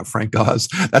 Baum, not Frank Oz.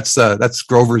 That's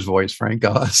Grover's voice, Frank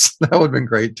Oz. That would have been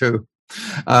great too.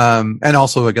 And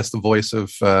also, I guess, the voice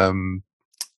of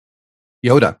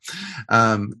Yoda.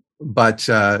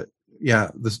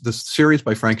 The series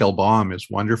by Frank L. Baum is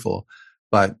wonderful,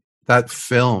 but that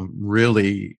film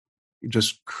really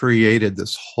just created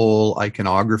this whole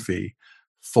iconography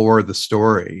for the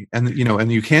story. And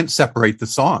you can't separate the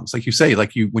songs. Like you say,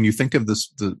 when you think of this,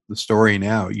 the story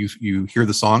now, you hear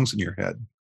the songs in your head.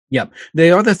 Yeah.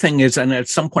 The other thing is, and at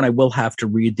some point I will have to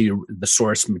read the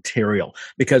source material,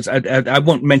 because I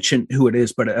won't mention who it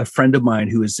is, but a friend of mine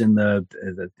who is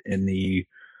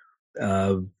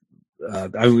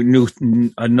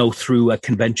I know through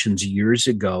conventions years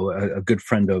ago, a good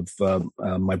friend of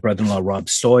my brother-in-law, Rob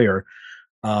Sawyer,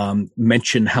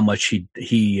 mentioned how much he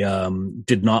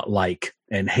did not like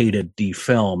and hated the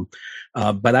film.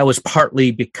 But that was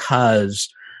partly because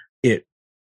it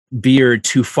veered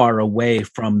too far away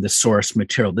from the source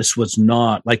material. This was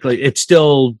not like it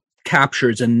still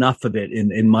captures enough of it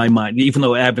in my mind, even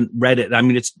though I haven't read it. I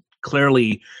mean, it's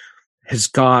clearly has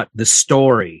got the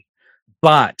story,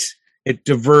 but it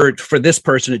diverged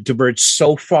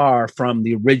so far from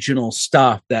the original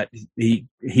stuff that he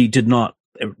did not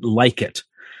like it.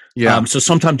 Yeah. So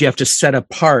sometimes you have to set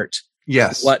apart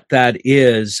what that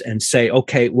is and say,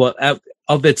 okay, well,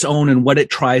 of its own and what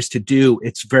it tries to do,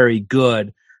 it's very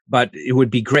good, but it would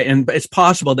be great. And it's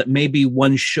possible that maybe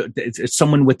it's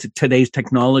someone with today's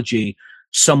technology,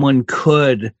 someone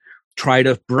could try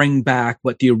to bring back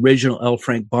what the original L.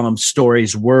 Frank Baum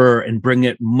stories were and bring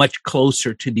it much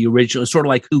closer to the original. It's sort of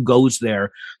like Who Goes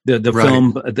There, the right.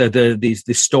 Film,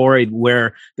 the story where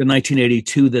the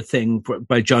 1982, the thing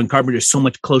by John Carpenter is so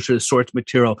much closer to the source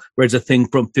material, whereas the thing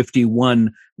from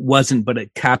 51 wasn't, but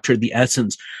it captured the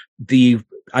essence.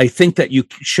 I think that you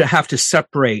should have to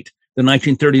separate the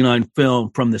 1939 film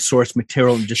from the source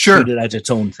material and just treat it as its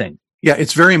own thing. Yeah,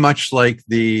 it's very much like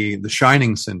the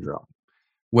Shining syndrome,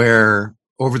 where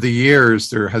over the years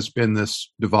there has been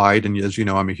this divide, and as you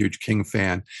know, I'm a huge King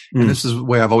fan, and this is the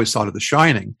way I've always thought of The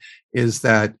Shining, is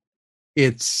that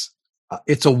it's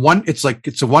a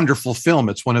wonderful film.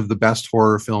 It's one of the best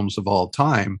horror films of all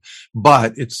time,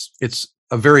 but it's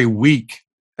a very weak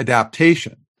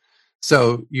adaptation.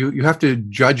 So you have to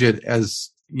judge it as,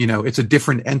 it's a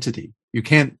different entity. You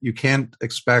can't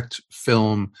expect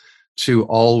film to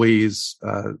always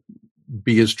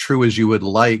be as true as you would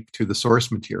like to the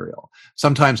source material.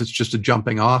 Sometimes it's just a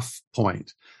jumping off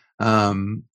point.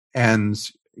 And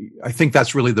I think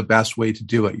that's really the best way to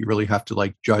do it. You really have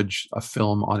to judge a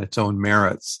film on its own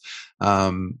merits.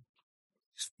 That's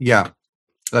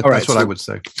what I would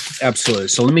say. Absolutely.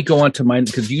 So let me go on to mine,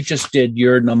 because you just did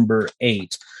your number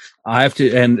 8. I have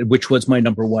to, and which was my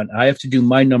number 1. I have to do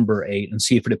my number 8 and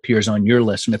see if it appears on your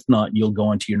list. And if not, you'll go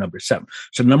on to your number 7.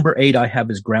 So number 8 I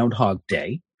have is Groundhog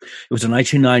Day. It was a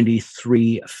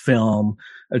 1993 film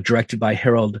directed by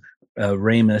Harold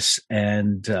Ramis,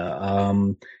 and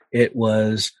it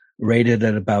was rated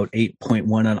at about 8.1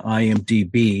 on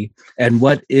IMDb. And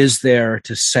what is there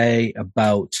to say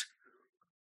about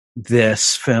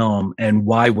this film, and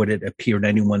why would it appear in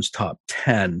anyone's top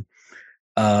 10?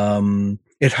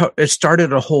 It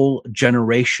started a whole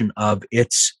generation of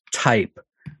its type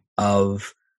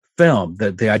of film,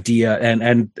 the idea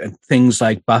and things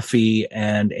like Buffy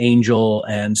and Angel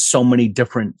and so many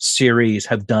different series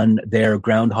have done their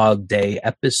Groundhog Day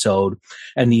episode.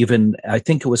 And even I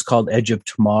think it was called Edge of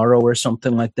Tomorrow or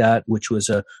something like that, which was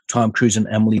a Tom Cruise and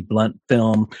Emily Blunt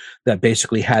film that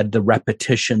basically had the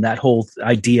repetition, that whole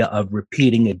idea of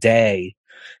repeating a day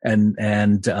and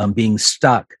being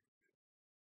stuck.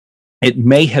 It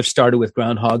may have started with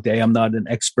Groundhog Day. I'm not an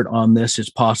expert on this. It's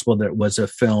possible there was a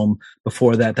film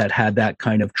before that had that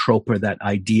kind of trope or that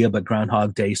idea, but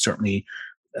Groundhog Day certainly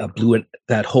blew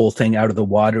that whole thing out of the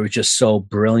water. It was just so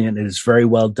brilliant. It is very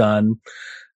well done.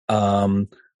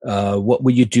 What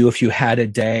would you do if you had a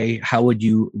day? How would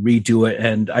you redo it?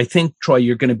 And I think, Troy,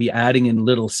 you're going to be adding in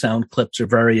little sound clips or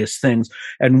various things.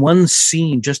 And one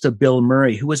scene, just of Bill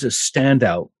Murray, who was a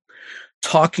standout,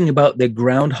 talking about the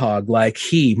groundhog like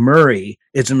Murray,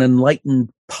 is an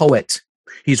enlightened poet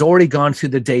He's already gone through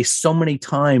the day so many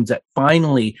times that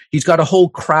finally he's got a whole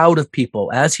crowd of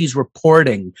people as he's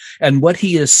reporting. And what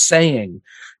he is saying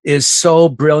is so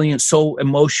brilliant, so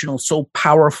emotional, so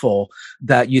powerful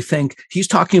that you think he's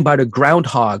talking about a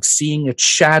groundhog seeing its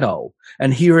shadow.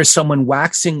 And here is someone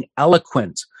waxing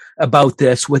eloquent about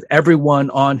this with everyone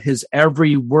on his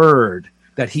every word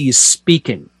that he's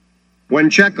speaking. When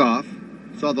Chekhov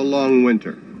saw the long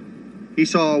winter, he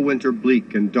saw a winter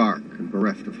bleak and dark and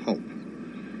bereft of hope.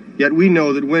 Yet we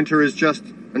know that winter is just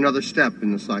another step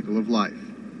in the cycle of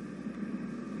life.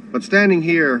 But standing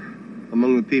here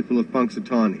among the people of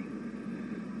Punxsutawney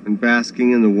and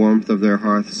basking in the warmth of their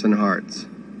hearths and hearts,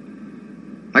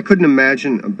 I couldn't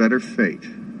imagine a better fate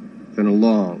than a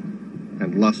long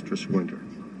and lustrous winter.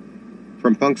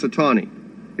 From Punxsutawney,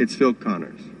 it's Phil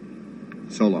Connors.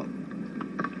 So long.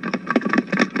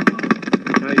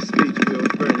 Nice speech, Phil.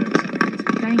 Very nice.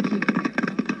 Thank you.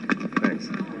 Thanks.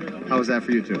 How was that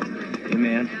for you, too? Hey,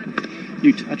 man,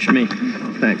 you touch me.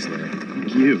 Thanks, Larry.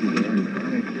 Thank you.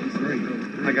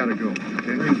 I gotta go,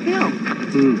 okay? Phil,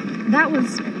 that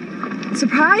was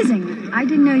surprising. I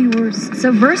didn't know you were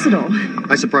so versatile.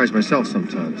 I surprise myself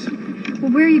sometimes.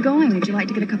 Well, where are you going? Would you like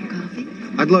to get a cup of coffee?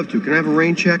 I'd love to. Can I have a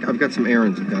rain check? I've got some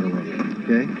errands I've got to run,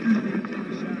 okay?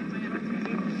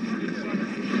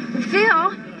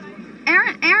 Phil,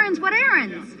 errands? What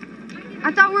errands?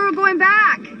 I thought we were going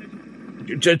back.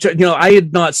 I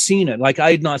had not seen it.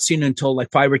 I had not seen it until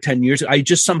 5 or 10 years ago. I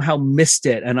just somehow missed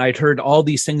it. And I'd heard all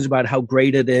these things about how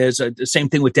great it is. The same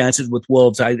thing with Dances with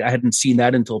Wolves. I hadn't seen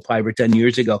that until 5 or 10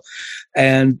 years ago.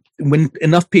 And when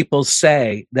enough people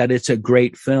say that it's a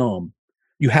great film,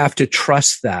 you have to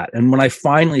trust that. And when I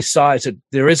finally saw it, I said,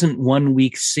 there isn't one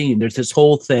weak scene. There's this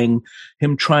whole thing,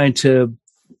 him trying to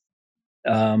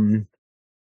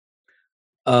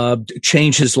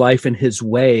change his life and his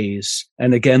ways.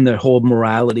 And again, the whole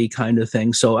morality kind of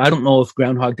thing. So I don't know if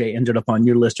Groundhog Day ended up on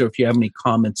your list or if you have any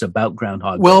comments about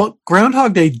Groundhog Day. Well,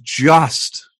 Groundhog Day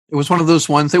it was one of those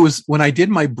ones. It was when I did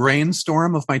my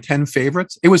brainstorm of my 10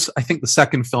 favorites. It was, I think, the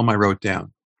second film I wrote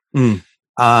down.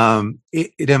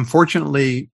 It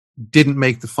unfortunately didn't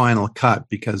make the final cut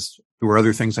because there were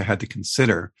other things I had to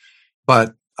consider.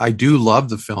 But I do love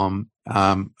the film.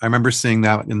 I remember seeing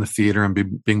that in the theater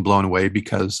and being blown away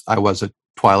because I was a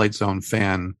Twilight Zone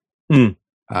fan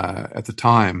at the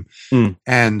time.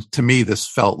 And to me, this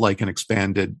felt like an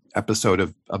expanded episode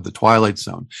of the Twilight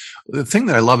Zone. The thing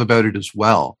that I love about it as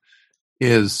well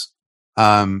is,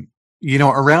 around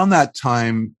that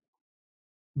time,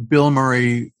 Bill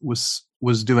Murray was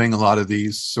doing a lot of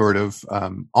these sort of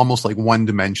almost like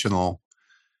one-dimensional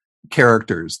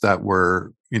characters that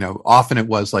were, often it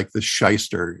was like the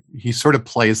shyster. He sort of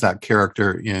plays that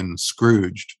character in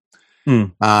Scrooged.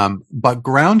 But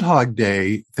Groundhog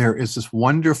Day, there is this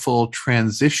wonderful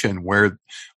transition where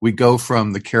we go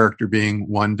from the character being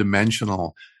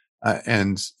one-dimensional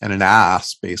and an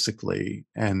ass, basically,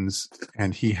 and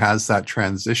he has that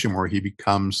transition where he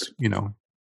becomes,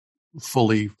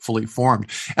 fully formed.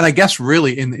 And I guess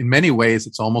really in many ways,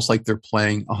 it's almost like they're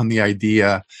playing on the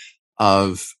idea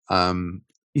of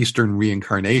Eastern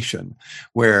reincarnation,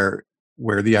 where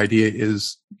the idea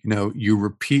is, you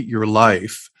repeat your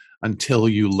life until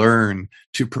you learn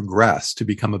to progress, to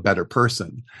become a better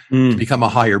person, to become a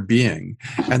higher being.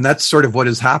 And that's sort of what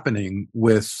is happening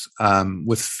with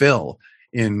Phil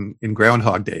in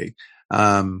Groundhog Day.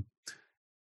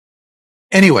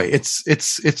 Anyway,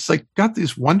 it's like got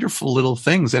these wonderful little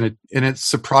things, and it's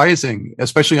surprising,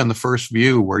 especially on the first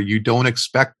view, where you don't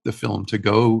expect the film to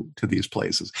go to these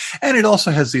places. And it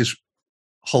also has these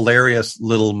hilarious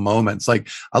little moments. Like,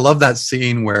 I love that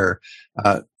scene where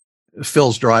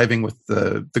Phil's driving with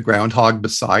the groundhog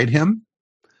beside him,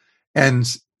 and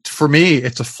for me,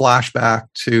 it's a flashback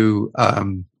to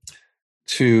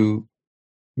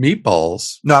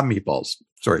Meatballs, not Meatballs.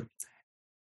 Sorry.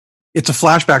 It's a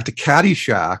flashback to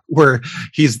Caddyshack, where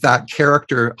he's that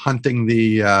character hunting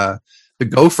the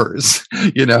gophers.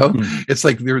 It's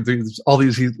like there's all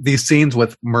these scenes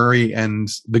with Murray and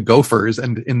the gophers,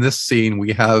 and in this scene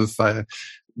we have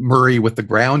Murray with the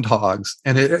groundhogs,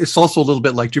 and it's also a little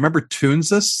bit like, do you remember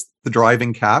Toonsis, the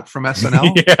driving cat from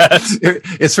SNL? Yes.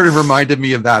 It sort of reminded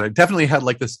me of that. It definitely had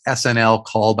like this SNL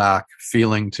callback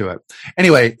feeling to it.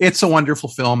 Anyway, it's a wonderful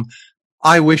film.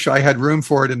 I wish I had room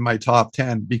for it in my top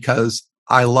 10 because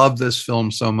I love this film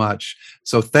so much.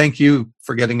 So thank you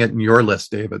for getting it in your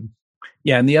list, David.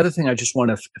 Yeah, and the other thing I just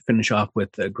want to finish off with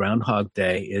Groundhog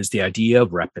Day is the idea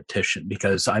of repetition,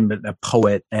 because I'm a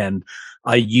poet and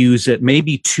I use it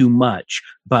maybe too much,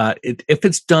 but if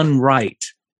it's done right,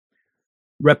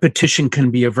 repetition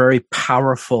can be a very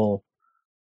powerful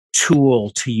tool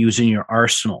to use in your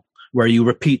arsenal. where you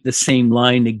repeat the same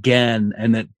line again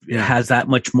and it has that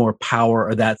much more power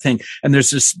or that thing. And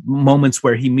there's just moments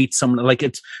where he meets someone, like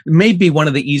it may be one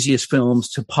of the easiest films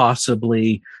to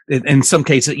possibly, in some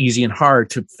cases easy and hard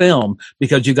to film,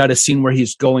 because you got a scene where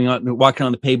he's going out and walking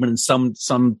on the pavement and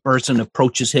some person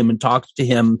approaches him and talks to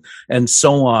him and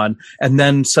so on. And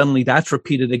then suddenly that's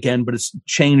repeated again, but it's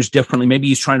changed differently. Maybe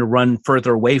he's trying to run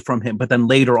further away from him, but then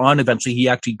later on, eventually he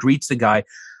actually greets the guy,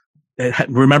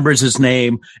 remembers his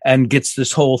name, and gets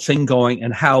this whole thing going,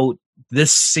 and how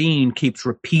this scene keeps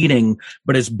repeating,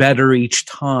 but it's better each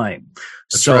time.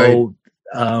 That's so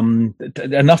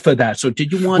enough of that. So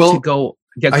did you want to go?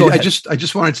 Yeah, go ahead. I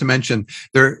just wanted to mention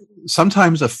there,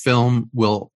 sometimes a film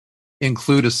will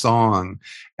include a song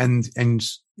and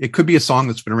it could be a song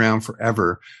that's been around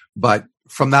forever, but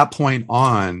from that point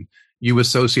on, you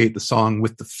associate the song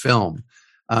with the film.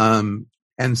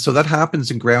 And so that happens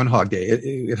in Groundhog Day.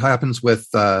 It happens with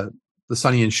the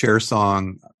Sonny and Cher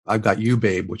song, I've Got You,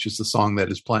 Babe, which is the song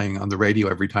that is playing on the radio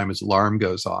every time his alarm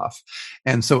goes off.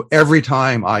 And so every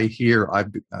time I hear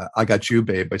I Got You,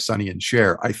 Babe by Sonny and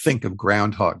Cher, I think of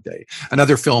Groundhog Day.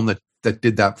 Another film that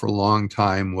did that for a long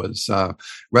time was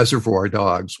Reservoir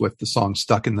Dogs, with the song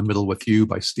Stuck in the Middle with You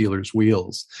by Steelers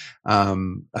Wheels. A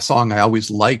song I always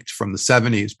liked from the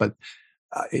 70s, but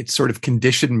it sort of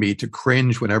conditioned me to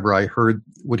cringe whenever I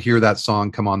would hear that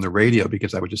song come on the radio,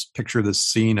 because I would just picture this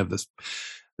scene of this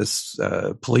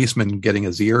policeman getting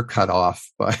his ear cut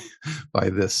off by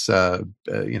this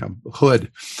hood.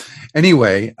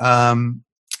 Anyway,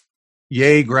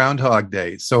 yay Groundhog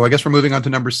Day. So I guess we're moving on to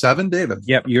number 7, David.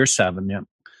 Yep, you're 7. Yep.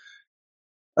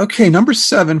 Okay, number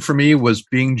 7 for me was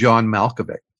Being John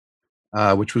Malkovich,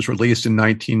 which was released in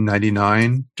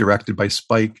 1999, directed by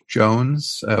Spike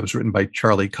Jonze. It was written by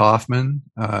Charlie Kaufman,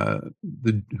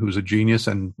 who's a genius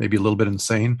and maybe a little bit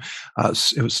insane.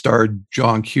 It starred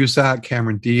John Cusack,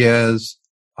 Cameron Diaz,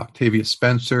 Octavia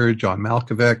Spencer, John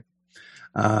Malkovich.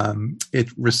 It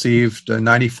received a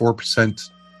 94%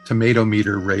 tomato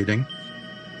meter rating.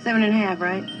 7.5,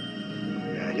 right?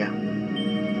 Yeah.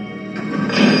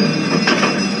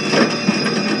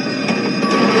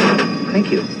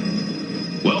 Thank you.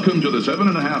 Welcome to the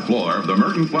 7.5 floor of the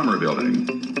Merton Plumber Building.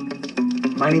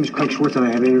 My name is Craig Schwartz, and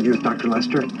I have an interview with Dr.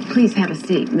 Lester. Please have a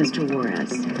seat, Mr.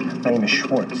 Juarez. My name is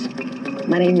Schwartz.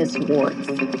 My name is Schwartz.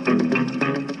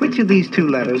 Which of these two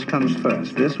letters comes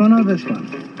first, this one or this one?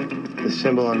 The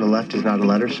symbol on the left is not a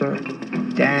letter, sir.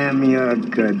 Damn, you're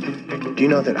good. Do you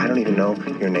know that I don't even know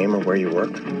your name or where you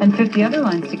work? And 50 other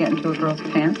lines to get into a girl's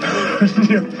pants.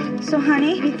 So,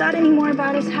 honey, have you thought any more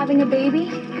about us having a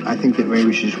baby? I think that maybe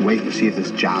we should just wait and see if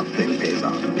this job thing pays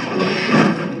off.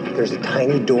 There's a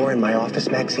tiny door in my office,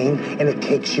 Maxine, and it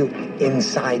takes you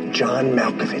inside John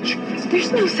Malkovich.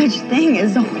 There's no such thing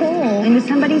as a hole into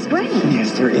somebody's brain.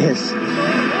 Yes, there is.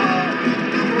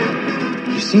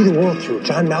 You see the world through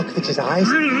John Malkovich's eyes,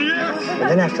 and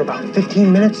then after about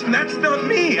 15 minutes... That's not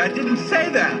me. I didn't say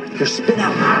that. You're spit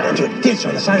out into a ditch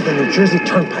on the side of the New Jersey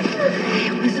Turnpike.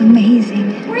 It was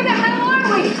amazing. Where the hell are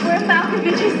we? We're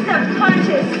Malkovich's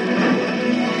subconscious.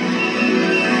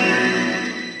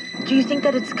 Do you think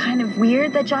that it's kind of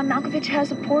weird that John Malkovich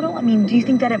has a portal? I mean, do you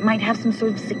think that it might have some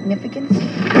sort of significance?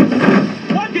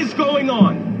 What is going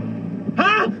on?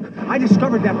 Huh? I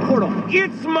discovered that portal.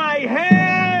 It's my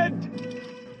head!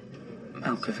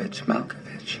 Malkovich.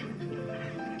 Malkovich.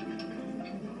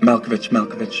 Malkovich.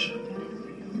 Malkovich.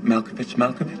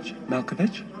 Malkovich.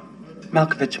 Malkovich.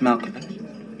 Malkovich. Malkovich.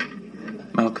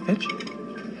 Malkovich.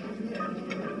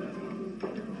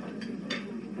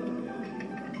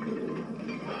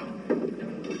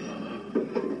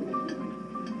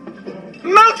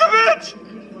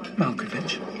 Malkovich!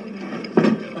 Malkovich.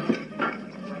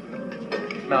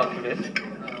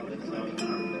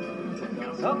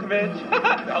 Malkovich.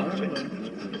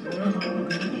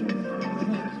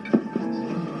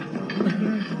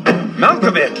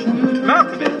 Malkovich. Malkovich.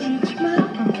 Malkovich.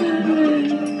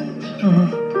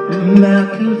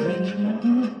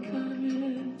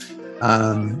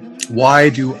 Why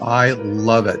do I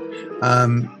love it?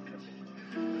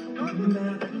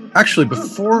 Actually,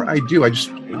 before I do,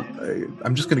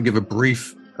 I'm just going to give a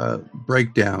brief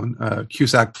breakdown.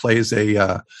 Cusack plays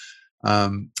a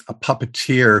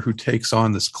puppeteer who takes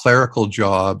on this clerical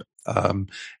job,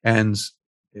 and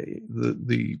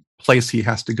the place he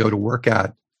has to go to work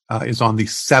at is on the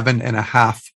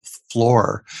 7.5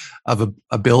 floor of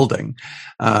a building.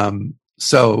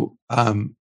 So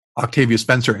Octavia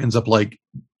Spencer ends up like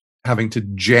having to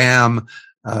jam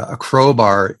a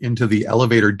crowbar into the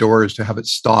elevator doors to have it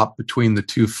stop between the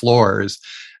 2 floors,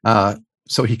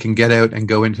 so he can get out and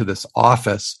go into this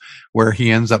office where he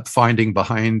ends up finding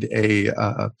behind a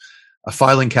a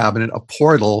filing cabinet, a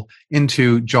portal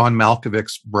into John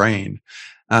Malkovich's brain,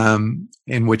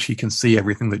 in which he can see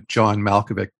everything that John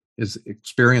Malkovich is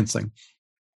experiencing.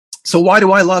 So why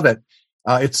do I love it?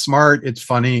 It's smart, it's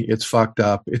funny, it's fucked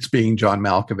up, it's being John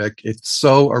Malkovich. It's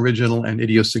so original and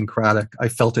idiosyncratic. I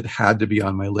felt it had to be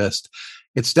on my list.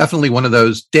 It's definitely one of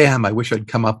those, damn, I wish I'd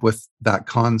come up with that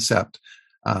concept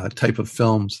type of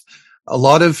films. A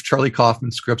lot of Charlie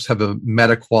Kaufman scripts have a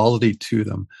meta quality to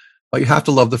them, but you have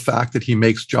to love the fact that he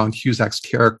makes John Cusack's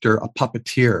character a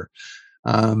puppeteer.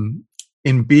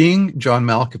 In being John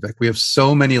Malkovich, we have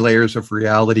so many layers of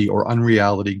reality or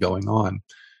unreality going on.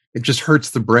 It just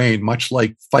hurts the brain, much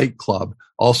like Fight Club,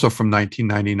 also from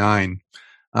 1999.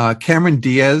 Cameron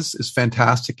Diaz is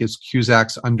fantastic as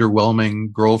Cusack's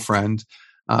underwhelming girlfriend.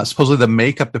 Supposedly the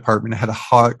makeup department had a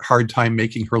hard time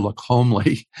making her look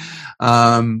homely.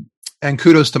 And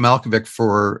kudos to Malkovich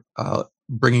for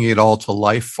bringing it all to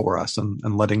life for us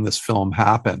and letting this film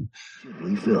happen.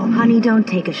 Honey, don't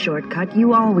take a shortcut.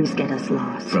 You always get us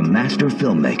lost. From master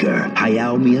filmmaker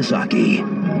Hayao Miyazaki.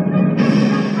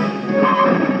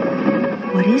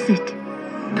 What is it?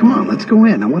 Come on, let's go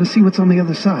in. I want to see what's on the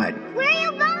other side. Where are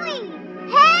you going?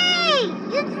 Hey!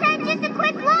 You said just a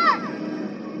quick look.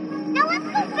 Now let's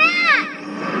go back.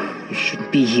 You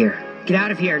shouldn't be here. Get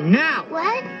out of here, now!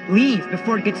 What? Leave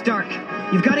before it gets dark.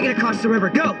 You've got to get across the river.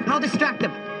 Go! I'll distract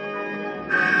them.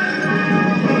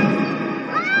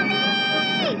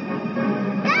 Mommy!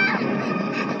 Ah!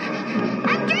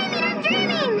 I'm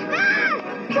dreaming! Ah!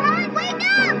 Come on, wake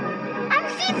up! I'm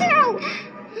see-through!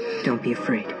 Don't be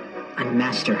afraid. I'm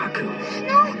Master Haku.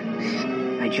 No!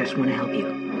 I just want to help you.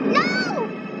 No!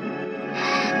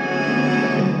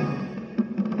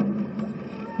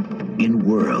 In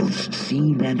worlds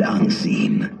seen and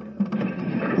unseen,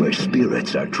 where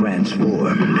spirits are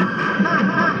transformed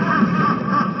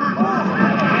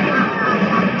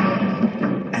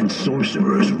and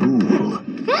sorcerers rule.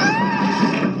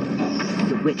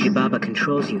 The witch Baba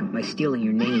controls you by stealing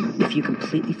your name. If you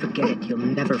completely forget it, you'll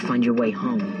never find your way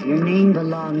home. Your name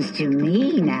belongs to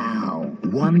me now.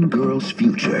 One girl's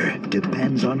future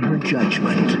depends on her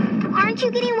judgment. Aren't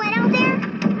you getting wet out there?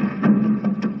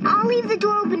 I'll leave the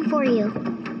door open for you.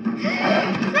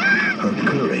 Her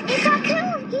courage. It's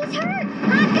Haku! He's hurt!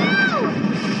 Haku!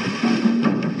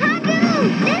 Haku!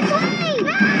 This way!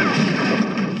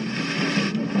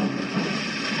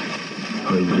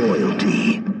 Her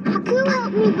loyalty. Haku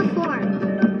helped me before.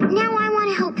 Now I want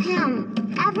to help him.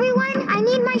 Everyone, I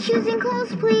need my shoes and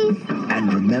clothes, please.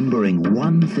 And remembering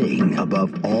one thing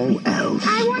above all else.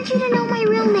 I want you to know my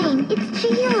real name. It's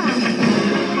Chihiro.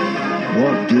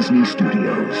 Walt Disney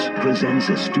Studios presents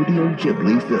a Studio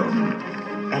Ghibli film.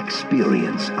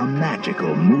 Experience a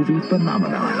magical movie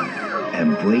phenomenon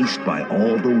embraced by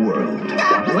all the world.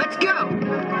 Let's go!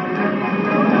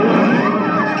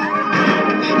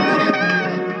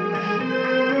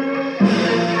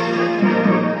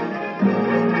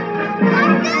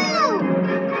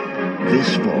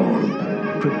 This fall,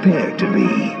 prepare to be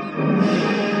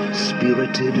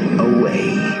spirited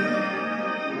away.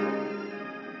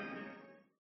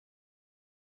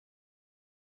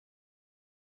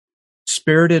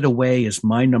 Spirited Away is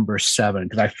my number 7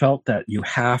 because I felt that you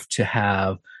have to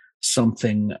have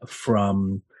something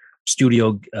from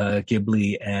Studio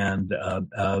Ghibli and a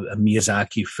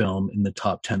Miyazaki film in the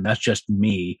top 10. That's just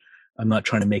me. I'm not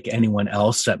trying to make anyone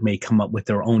else that may come up with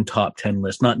their own top 10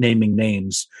 list, not naming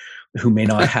names, who may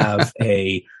not have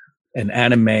an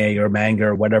anime or manga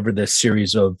or whatever this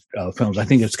series of films. I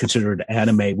think it's considered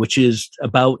anime, which is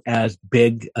about as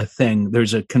big a thing.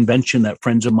 There's a convention that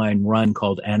friends of mine run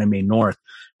called Anime North.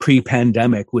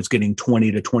 Pre-pandemic was getting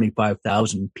 20 to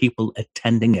 25,000 people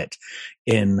attending it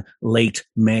in late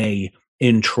May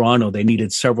in Toronto. They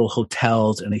needed several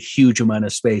hotels and a huge amount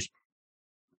of space.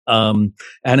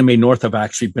 Anime North, I've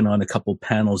actually been on a couple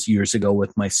panels years ago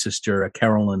with my sister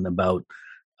Carolyn about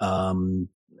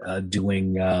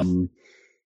doing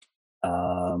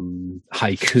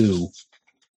haiku.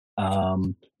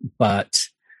 But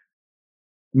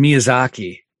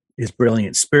Miyazaki is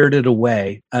brilliant. Spirited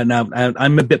Away. Now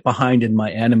I'm a bit behind in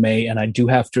my anime, and I do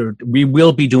have to. We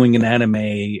will be doing an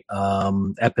anime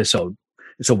episode,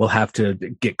 so we'll have to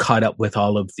get caught up with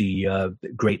all of the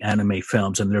great anime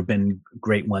films, and there have been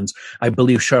great ones. I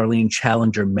believe Charlene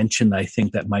Challenger mentioned, I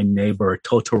think, that My Neighbor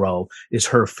Totoro is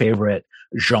her favorite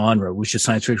genre, which is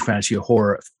science fiction, fantasy,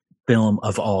 horror film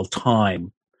of all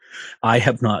time. I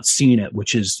have not seen it,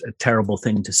 which is a terrible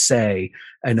thing to say.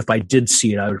 And if I did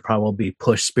see it, I would probably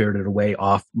push Spirited Away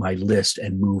off my list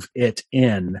and move it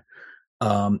in.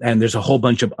 And there's a whole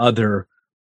bunch of other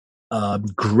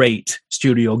great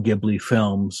Studio Ghibli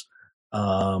films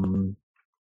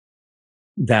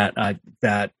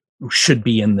that should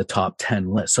be in the top 10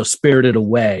 list. So Spirited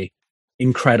Away,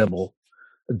 incredible.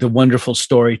 The wonderful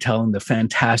storytelling, the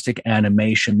fantastic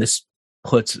animation. This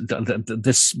puts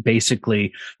this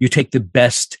basically, you take the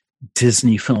best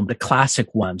Disney film, the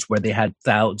classic ones where they had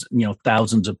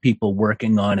thousands of people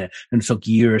working on it, and it took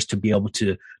years to be able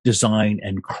to design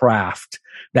and craft.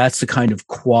 That's the kind of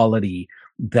quality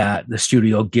that the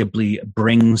Studio Ghibli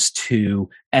brings to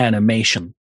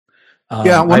animation.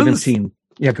 Yeah, I haven't seen.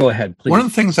 Yeah, go ahead, please. One of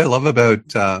the things I love about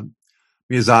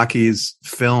Miyazaki's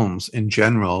films in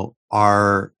general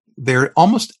are they're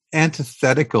almost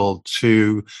antithetical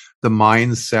to the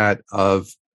mindset of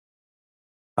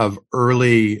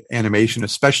early animation,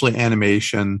 especially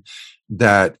animation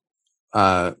that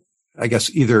I guess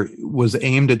either was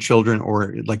aimed at children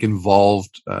or like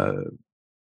involved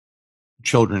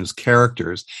children's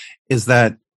characters, is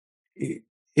that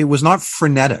it was not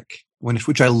frenetic,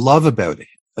 which I love about it,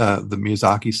 the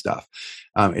Miyazaki stuff.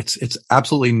 It's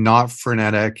absolutely not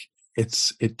frenetic.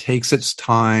 It takes its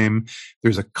time.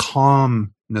 There's a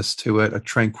calmness to it, a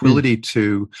tranquility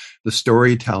to the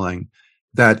storytelling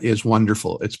that is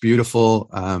wonderful. It's beautiful.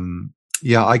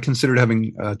 Yeah, I considered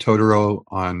having Totoro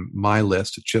on my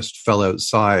list. It just fell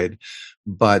outside.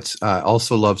 But I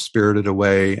also love Spirited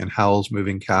Away and Howl's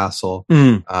Moving Castle.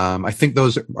 I think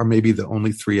those are maybe the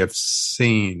only three I've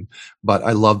seen, but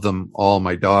I love them all.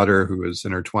 My daughter, who is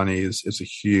in her 20s, is a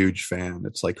huge fan.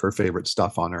 It's like her favorite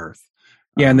stuff on earth.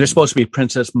 Yeah, and there's supposed to be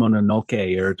Princess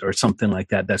Mononoke or something like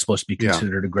that. That's supposed to be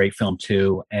considered a great film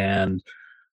too. And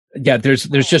yeah, there's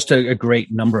just a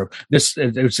great number of this.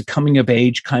 There's a coming of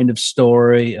age kind of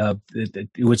story. It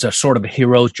was a sort of a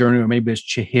hero's journey, or maybe it's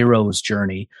Chihiro's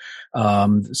journey.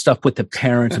 Stuff with the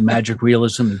parents and magic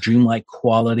realism, the dreamlike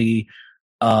quality.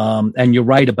 And you're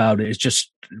right about it. It's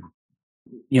just,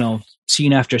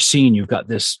 scene after scene, you've got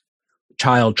this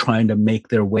child trying to make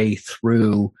their way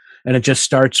through, and it just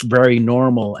starts very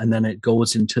normal, and then it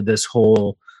goes into this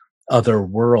whole other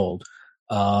world.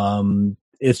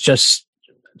 It's just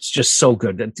so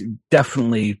good.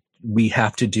 Definitely, we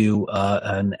have to do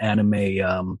an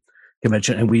anime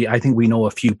convention, and I think we know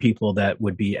a few people that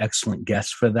would be excellent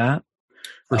guests for that.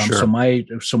 For sure.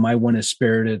 So my one is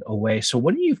Spirited Away. So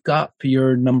what do you got for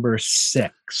your number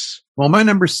 6? Well, my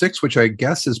number 6, which I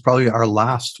guess is probably our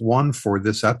last one for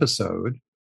this episode,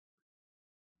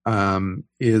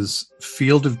 is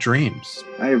Field of Dreams.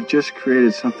 I have just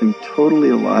created something totally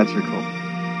illogical.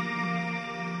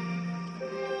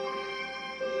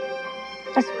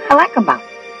 That's what I like about it.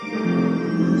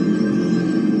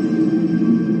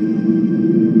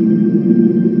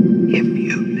 If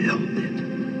you build it,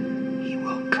 he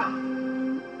will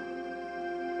come.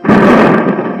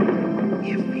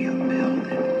 If you build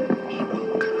it, he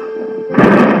will come.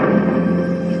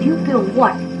 If you build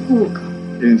what, who will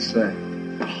come? Didn't say.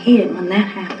 I hate it when that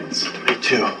happens. Me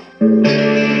too.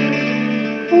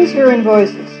 Who's hearing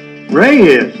voices? Ray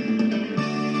is.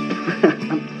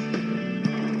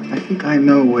 I think I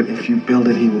know what "if you build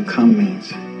it, he will come"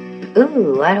 means.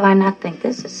 Ooh, why do I not think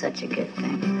this is such a good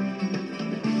thing?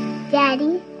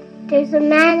 Daddy, there's a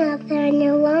man out there on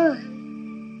your lawn.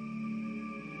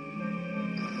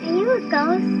 Are you a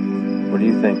ghost? What do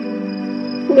you think?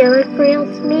 You look real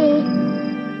to me.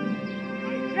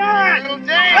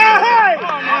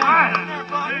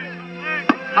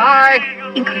 Hi!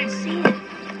 You couldn't see it.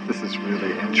 This is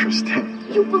really interesting.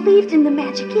 You believed in the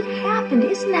magic. It happened.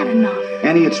 Isn't that enough?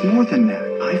 Annie, it's more than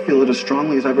that. I feel it as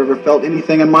strongly as I've ever felt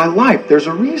anything in my life. There's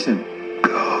a reason.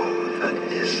 Go the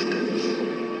distance.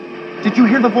 Did you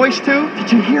hear the voice too?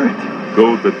 Did you hear it?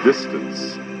 Go the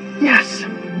distance. Yes.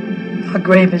 Our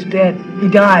Grave is dead. He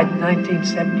died in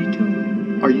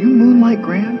 1972. Are you Moonlight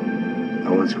Graham?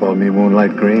 No one's called me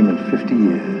Moonlight Graham in 50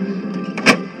 years.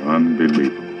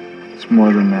 Unbelievable. It's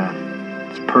more than that.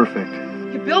 It's perfect.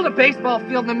 You build a baseball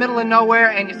field in the middle of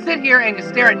nowhere, and you sit here and you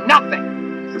stare at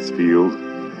nothing. This field,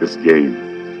 this game,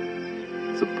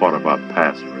 it's a part of our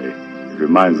past, Ray. It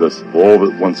reminds us of all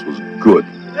that once was good.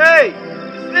 Hey!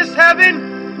 Is this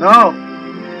heaven? No.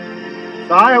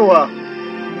 It's Iowa.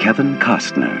 Kevin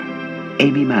Costner,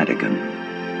 Amy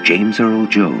Madigan, James Earl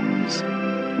Jones,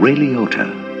 Ray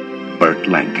Liotta, Burt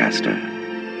Lancaster.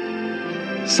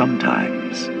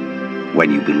 Sometimes,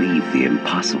 when you believe the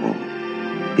impossible,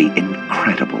 the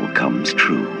incredible comes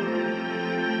true.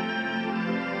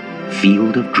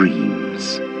 Field of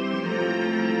Dreams.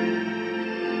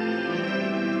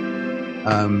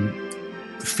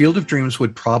 Field of Dreams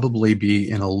would probably be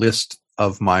in a list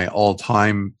of my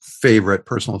all-time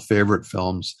personal favorite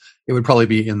films. It would probably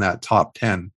be in that top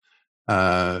 10,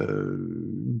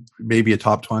 maybe a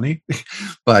top 20,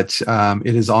 but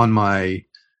it is on my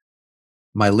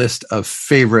my list of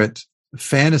favorite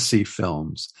fantasy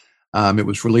films. It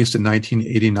was released in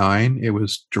 1989. It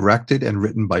was directed and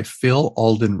written by Phil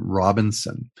Alden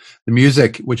Robinson. The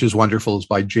music, which is wonderful, is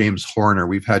by James Horner.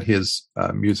 We've had his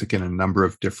music in a number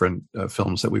of different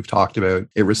films that we've talked about.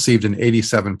 It received an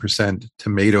 87%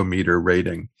 tomato meter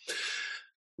rating.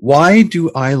 Why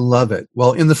do I love it?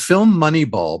 Well, in the film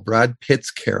Moneyball, Brad Pitt's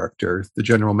character, the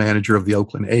general manager of the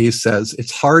Oakland A's, says,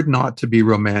 "It's hard not to be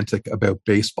romantic about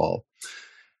baseball."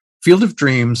 Field of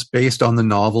Dreams, based on the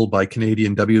novel by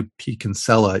Canadian W.P.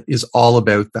 Kinsella, is all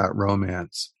about that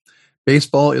romance.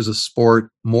 Baseball is a sport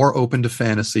more open to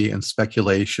fantasy and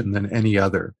speculation than any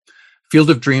other. Field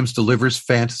of Dreams delivers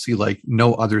fantasy like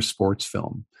no other sports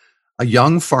film. A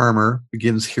young farmer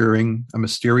begins hearing a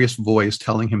mysterious voice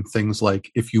telling him things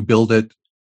like, "If you build it,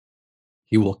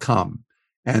 he will come,"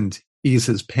 and ease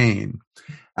his pain.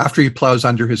 After he plows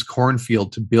under his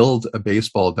cornfield to build a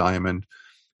baseball diamond,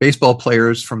 baseball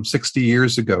players from 60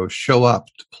 years ago show up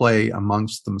to play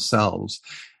amongst themselves.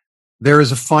 There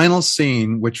is a final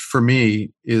scene which, for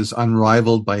me, is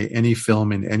unrivaled by any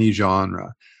film in any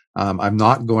genre. I'm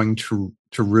not going to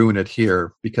ruin it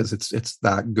here because it's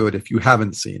that good if you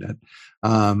haven't seen it.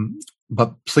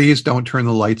 But please don't turn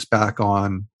the lights back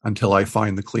on until I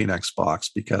find the Kleenex box,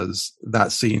 because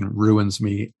that scene ruins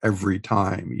me every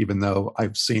time, even though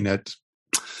I've seen it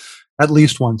at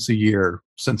least once a year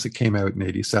since it came out in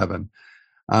 87.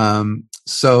 That's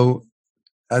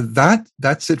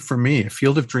it for me.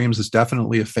 Field of Dreams is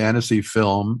definitely a fantasy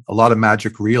film, a lot of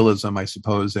magic realism, I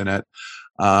suppose, in it,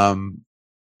 and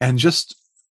just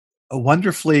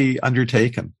wonderfully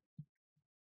undertaken.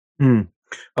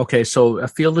 Okay, so A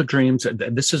Field of Dreams,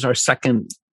 this is our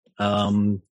second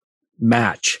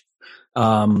match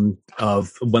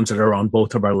of ones that are on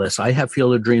both of our lists. I have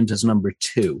Field of Dreams as number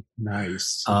 2.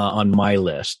 Nice. On my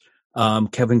list.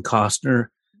 Kevin Costner,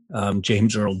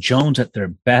 James Earl Jones at their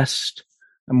best.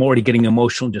 I'm already getting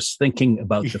emotional just thinking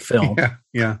about the film.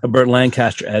 Yeah. Burt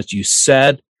Lancaster, as you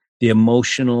said, the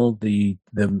emotional, the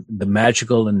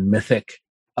magical and mythic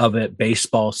of it.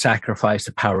 Baseball, sacrifice,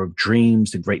 the power of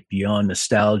dreams, the great beyond,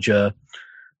 nostalgia.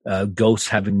 Ghosts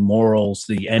having morals,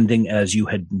 the ending, as you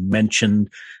had mentioned.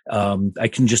 I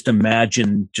can just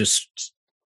imagine just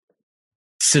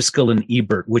Siskel and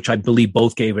Ebert, which I believe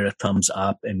both gave it a thumbs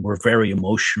up and were very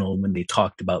emotional when they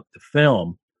talked about the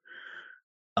film.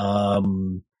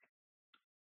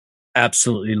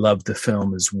 Absolutely loved the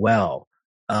film as well.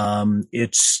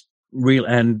 It's real,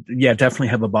 and yeah, definitely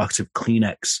have a box of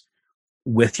Kleenex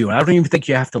with you. I don't even think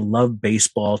you have to love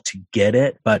baseball to get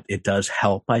it, but it does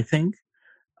help, I think.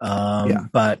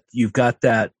 But you've got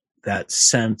that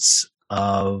sense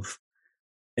of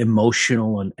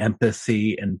emotional and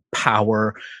empathy and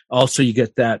power. Also, you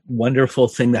get that wonderful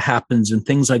thing that happens in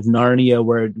things like Narnia,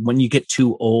 where when you get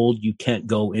too old, you can't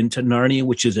go into Narnia,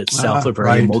 which is itself a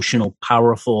very emotional,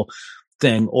 powerful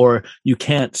thing. Or you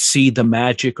can't see the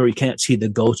magic, or you can't see the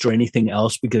ghost or anything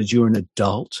else because you're an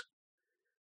adult.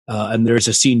 And there's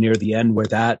a scene near the end where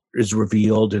that is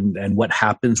revealed, and what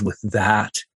happens with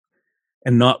that.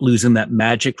 And not losing that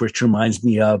magic, which reminds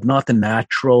me of not The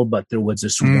Natural, but there was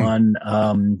this one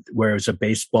where it's a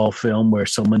baseball film where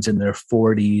someone's in their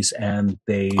 40s and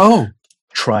they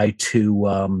try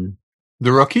to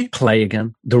The Rookie play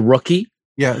again. The Rookie,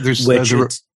 there's was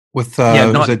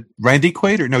it Randy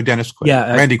Quaid or no Dennis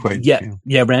Quaid? Randy Quaid.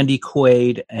 Yeah, Randy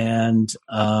Quaid and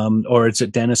or is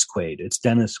it Dennis Quaid? It's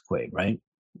Dennis Quaid, right?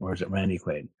 Or is it Randy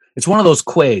Quaid? It's one of those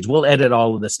Quaids. We'll edit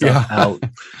all of this stuff out.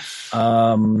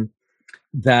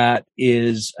 That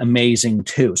is amazing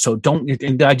too. So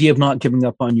and the idea of not giving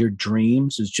up on your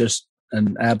dreams is just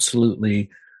an absolutely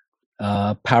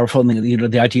powerful thing. You know,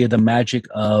 the idea of the magic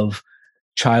of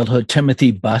childhood.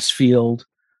 Timothy Busfield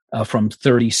from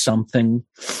 30-something.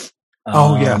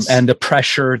 And the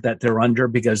pressure that they're under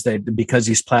because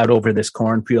he's plowed over this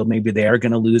cornfield. Maybe they are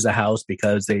going to lose a house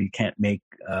because they can't make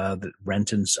the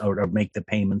rent or make the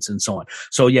payments and so on.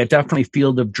 So yeah, definitely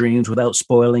Field of Dreams, without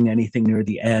spoiling anything near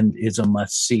the end, is a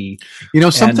must see. You know,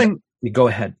 something. Go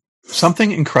ahead.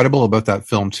 Something incredible about that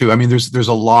film too. I mean, there's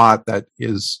a lot that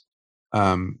is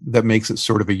that makes it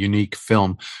sort of a unique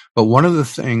film. But one of the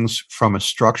things from a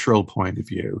structural point of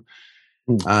view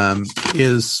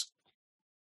is.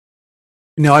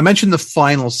 Now, I mentioned the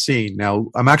final scene. Now,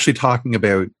 I'm actually talking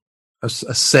about a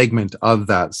segment of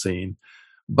that scene.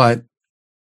 But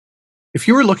if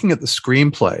you were looking at the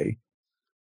screenplay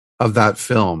of that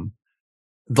film,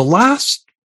 the last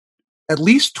at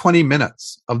least 20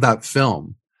 minutes of that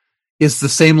film is the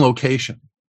same location,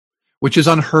 which is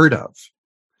unheard of.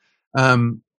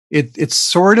 It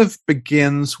sort of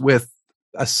begins with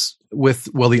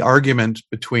the argument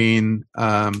between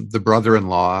the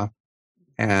brother-in-law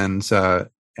and the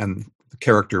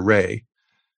character Ray,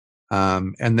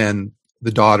 and then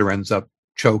the daughter ends up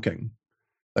choking.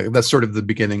 Like, that's sort of the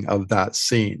beginning of that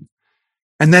scene,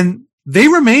 and then they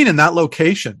remain in that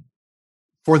location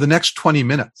for the next 20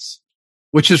 minutes,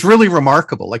 which is really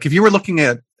remarkable. Like, if you were looking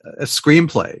at a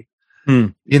screenplay,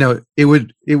 you know, it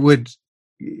would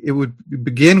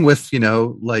begin with, you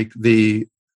know, like the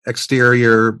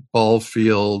exterior ball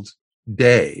field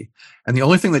day, and the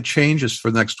only thing that changes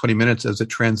for the next 20 minutes is it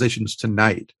transitions to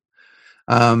night.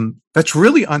 That's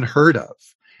really unheard of,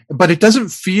 but it doesn't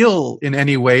feel in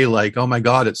any way like, oh my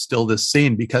God, it's still this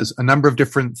scene, because a number of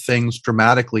different things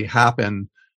dramatically happen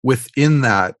within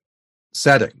that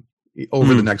setting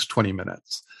over the next 20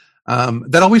 minutes.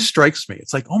 That always strikes me.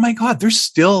 It's like, oh my God, they're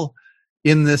still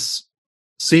in this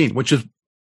scene, which is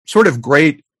sort of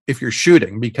great if you're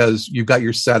shooting, because you've got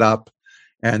your setup,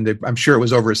 and I'm sure it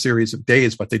was over a series of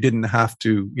days, but they didn't have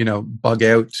to, you know, bug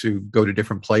out to go to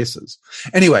different places.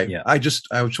 Anyway, I just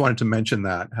wanted to mention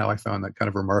that, how I found that kind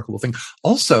of remarkable thing.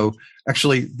 Also,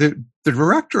 actually, the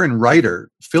director and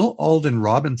writer, Phil Alden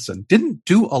Robinson, didn't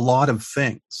do a lot of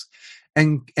things.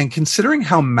 And considering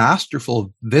how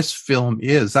masterful this film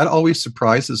is, that always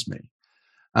surprises me.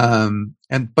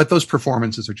 But those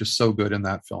performances are just so good in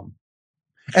that film.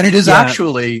 And it is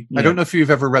actually, I don't know if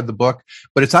you've ever read the book,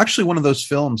 but it's actually one of those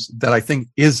films that I think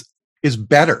is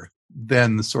better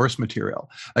than the source material.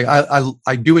 Like,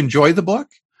 I do enjoy the book,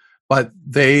 but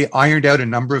they ironed out a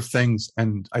number of things,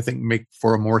 and I think make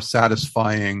for a more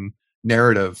satisfying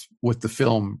narrative with the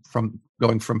film,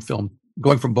 going from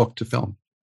book to film.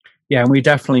 Yeah, and we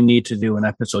definitely need to do an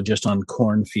episode just on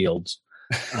cornfields.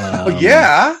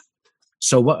 Yeah.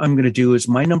 So what I'm going to do is,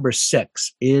 my number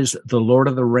 6 is The Lord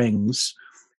of the Rings.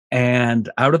 And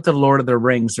out of The Lord of the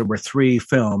Rings, there were 3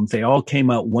 films. They all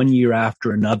came out one year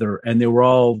after another, and they were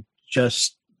all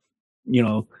just, you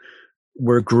know,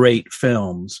 were great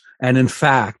films. And in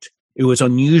fact, it was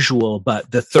unusual,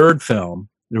 but the third film,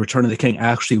 The Return of the King,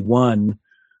 actually won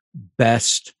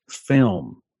Best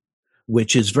Film,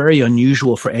 which is very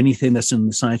unusual for anything that's in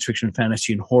the science fiction,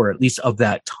 fantasy, and horror, at least of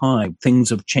that time. Things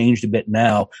have changed a bit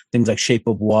now. Things like Shape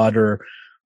of Water,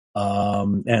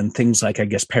 and things like, I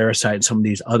guess, Parasite and some of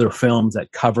these other films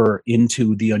that cover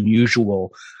into the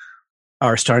unusual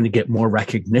are starting to get more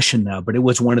recognition now. But it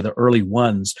was one of the early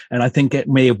ones. And I think it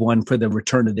may have won for The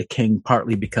Return of the King,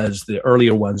 partly because the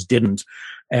earlier ones didn't.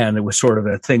 And it was sort of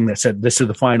a thing that said, this is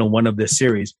the final one of this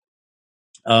series.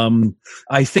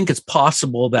 I think it's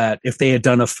possible that if they had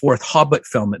done a 4th Hobbit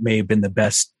film, it may have been the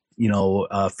best,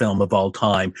 film of all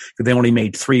time. They only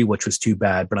made 3, which was too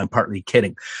bad, but I'm partly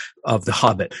kidding, of The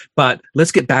Hobbit. But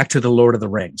let's get back to The Lord of the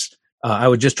Rings. I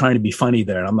was just trying to be funny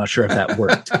there, and I'm not sure if that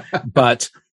worked.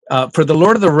 But for The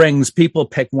Lord of the Rings, people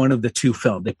pick one of the 2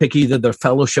 films. They pick either The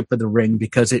Fellowship of the Ring,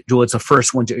 because it was the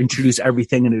first one to introduce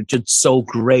everything, and it was just so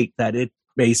great that it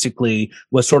basically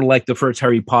was sort of like the first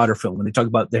Harry Potter film. When they talk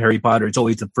about the Harry Potter, it's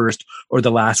always the first or the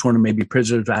last one, or maybe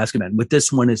Prisoners of Azkaban. With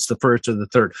this one, it's the first or the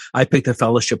third. I picked The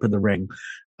Fellowship of the Ring.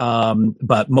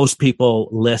 But most people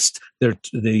list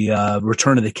the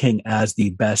Return of the King as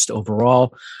the best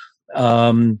overall.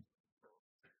 And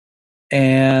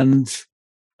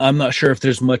I'm not sure if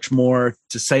there's much more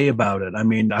to say about it. I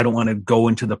mean, I don't want to go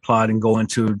into the plot and go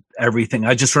into everything.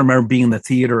 I just remember being in the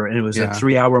theater, and it was a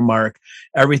 3-hour mark.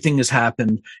 Everything has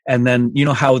happened. And then, you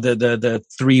know how the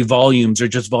 3 volumes are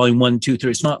just volume 1, 2, 3.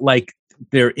 It's not like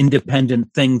they're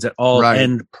independent things that all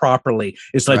end properly.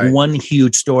 It's like one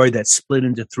huge story that's split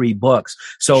into 3 books.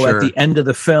 So at the end of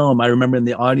the film, I remember in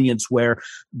the audience where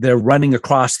they're running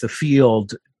across the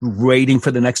field, waiting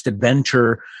for the next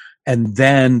adventure, and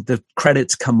then the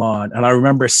credits come on. And I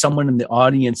remember someone in the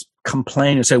audience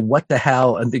complain and say, what the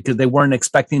hell? And because they weren't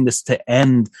expecting this to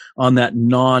end on that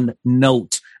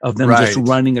non-note of them just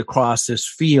running across this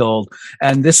field.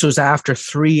 And this was after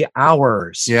 3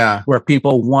 hours where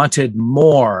people wanted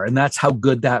more. And that's how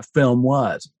good that film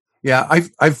was. Yeah,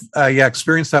 I've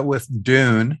experienced that with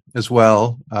Dune as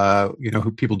well.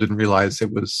 Who people didn't realize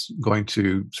it was going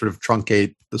to sort of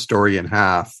truncate the story in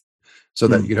half, so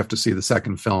that you'd have to see the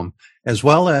second film, as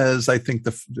well as, I think,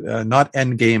 not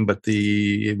Endgame, but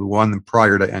the one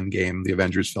prior to Endgame, the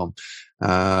Avengers film,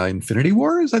 Infinity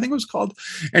Wars, I think it was called.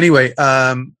 Anyway,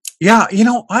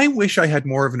 I wish I had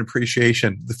more of an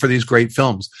appreciation for these great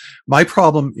films. My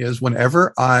problem is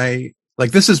whenever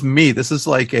this is me, this is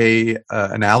like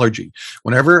an allergy.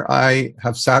 Whenever I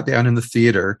have sat down in the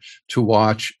theater to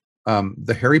watch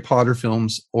the Harry Potter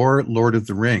films or Lord of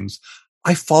the Rings,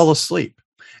 I fall asleep.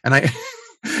 And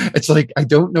it's like, I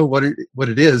don't know what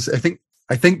it is. I think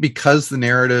I think because the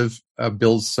narrative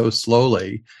builds so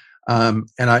slowly, and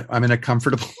I'm in a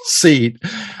comfortable seat,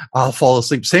 I'll fall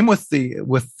asleep. Same with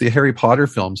the Harry Potter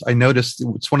films. I noticed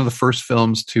it's one of the first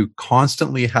films to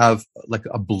constantly have like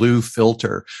a blue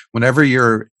filter whenever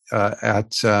you're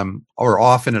or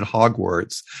often at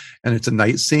Hogwarts, and it's a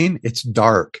night scene. It's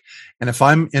dark, and if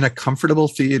I'm in a comfortable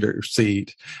theater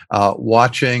seat,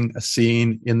 watching a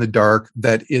scene in the dark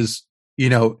that is,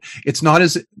 it's not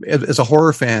as a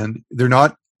horror fan, they're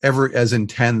not ever as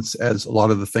intense as a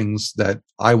lot of the things that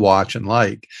I watch and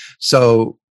like.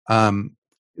 So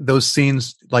those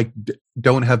scenes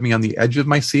don't have me on the edge of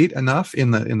my seat enough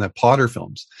in the Potter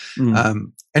films.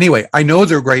 Anyway, I know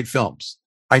they're great films.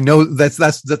 I know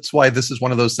that's why this is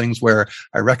one of those things where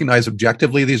I recognize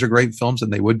objectively these are great films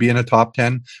and they would be in a top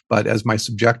 10, but as my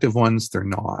subjective ones, they're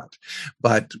not.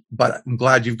 But I'm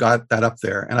glad you've got that up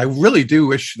there. And I really do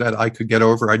wish that I could get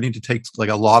over. I need to take like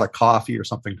a lot of coffee or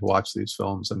something to watch these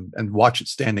films and watch it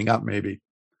standing up maybe.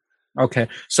 Okay.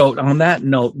 So on that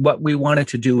note, what we wanted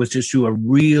to do was just do a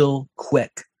real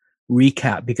quick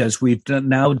recap, because we've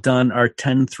now done our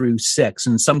 10 through 6.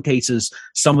 In some cases,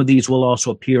 some of these will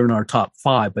also appear in our top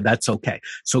 5, but that's okay.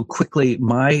 So quickly,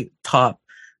 my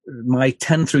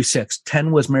 10 through 6.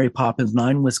 10 was Mary Poppins,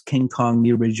 9 was King Kong,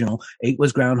 the original, 8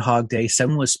 was Groundhog Day,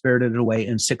 7 was Spirited Away,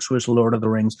 and 6 was Lord of the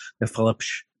Rings, the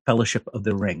Fellowship of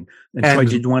the Ring. And Troy,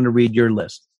 did you want to read your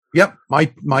list? Yep.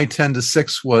 My 10 to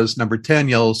 6 was number 10,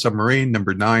 Yellow Submarine,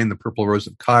 number 9, The Purple Rose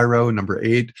of Cairo, number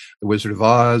 8, The Wizard of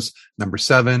Oz, number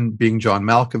 7, Being John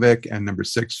Malkovich, and number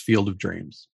 6, Field of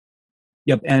Dreams.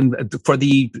 Yep. And for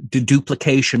the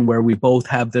duplication where we both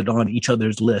have that on each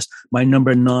other's list, my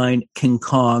number 9, King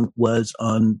Kong, was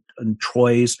on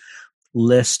Troy's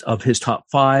list of his top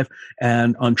 5,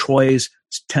 and on Troy's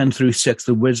 10 through 6,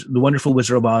 The Wonderful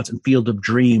Wizard of Oz and Field of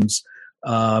Dreams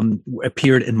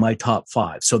appeared in my top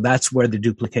 5. So that's where the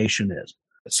duplication is.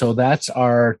 So that's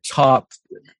our top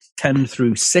 10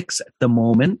 through 6 at the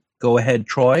moment. Go ahead,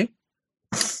 Troy.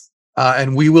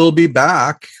 And we will be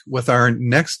back with our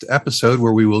next episode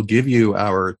where we will give you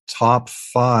our top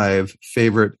 5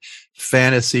 favorite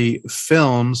fantasy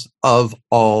films of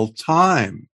all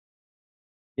time.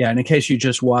 Yeah, and in case you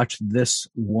just watched this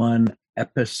one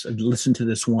episode, listen to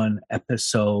this one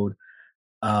episode,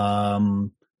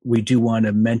 we do want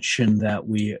to mention that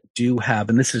we do have,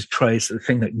 and this is Troy's, the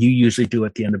thing that you usually do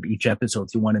at the end of each episode,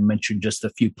 you want to mention just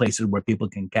a few places where people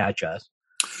can catch us.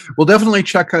 Well, definitely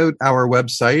check out our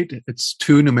website. It's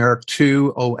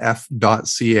 2of.ca.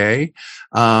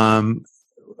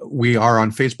 We are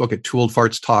on Facebook at Two Old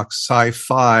Farts Talk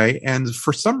Sci-Fi. And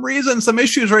for some reason, some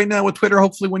issues right now with Twitter.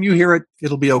 Hopefully when you hear it,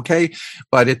 it'll be okay.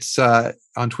 But it's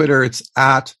on Twitter, it's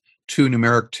at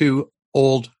 2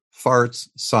 Old Farts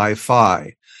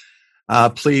Sci-Fi.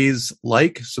 Please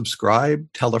subscribe,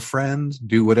 tell a friend,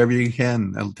 do whatever you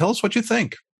can, and tell us what you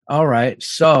think. All right.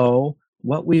 So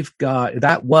what we've got,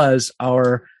 that was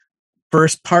our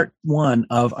first part 1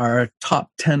 of our top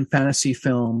 10 fantasy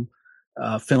films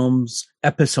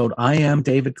episode. I am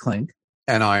David Clink.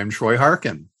 And I am Troy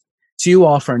Harkin. See you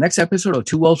all for our next episode of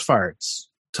Two Old Farts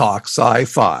Talk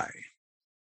Sci-Fi.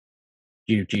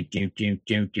 Beauty.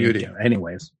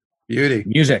 Anyways. Beauty.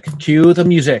 Music. Cue the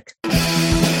music.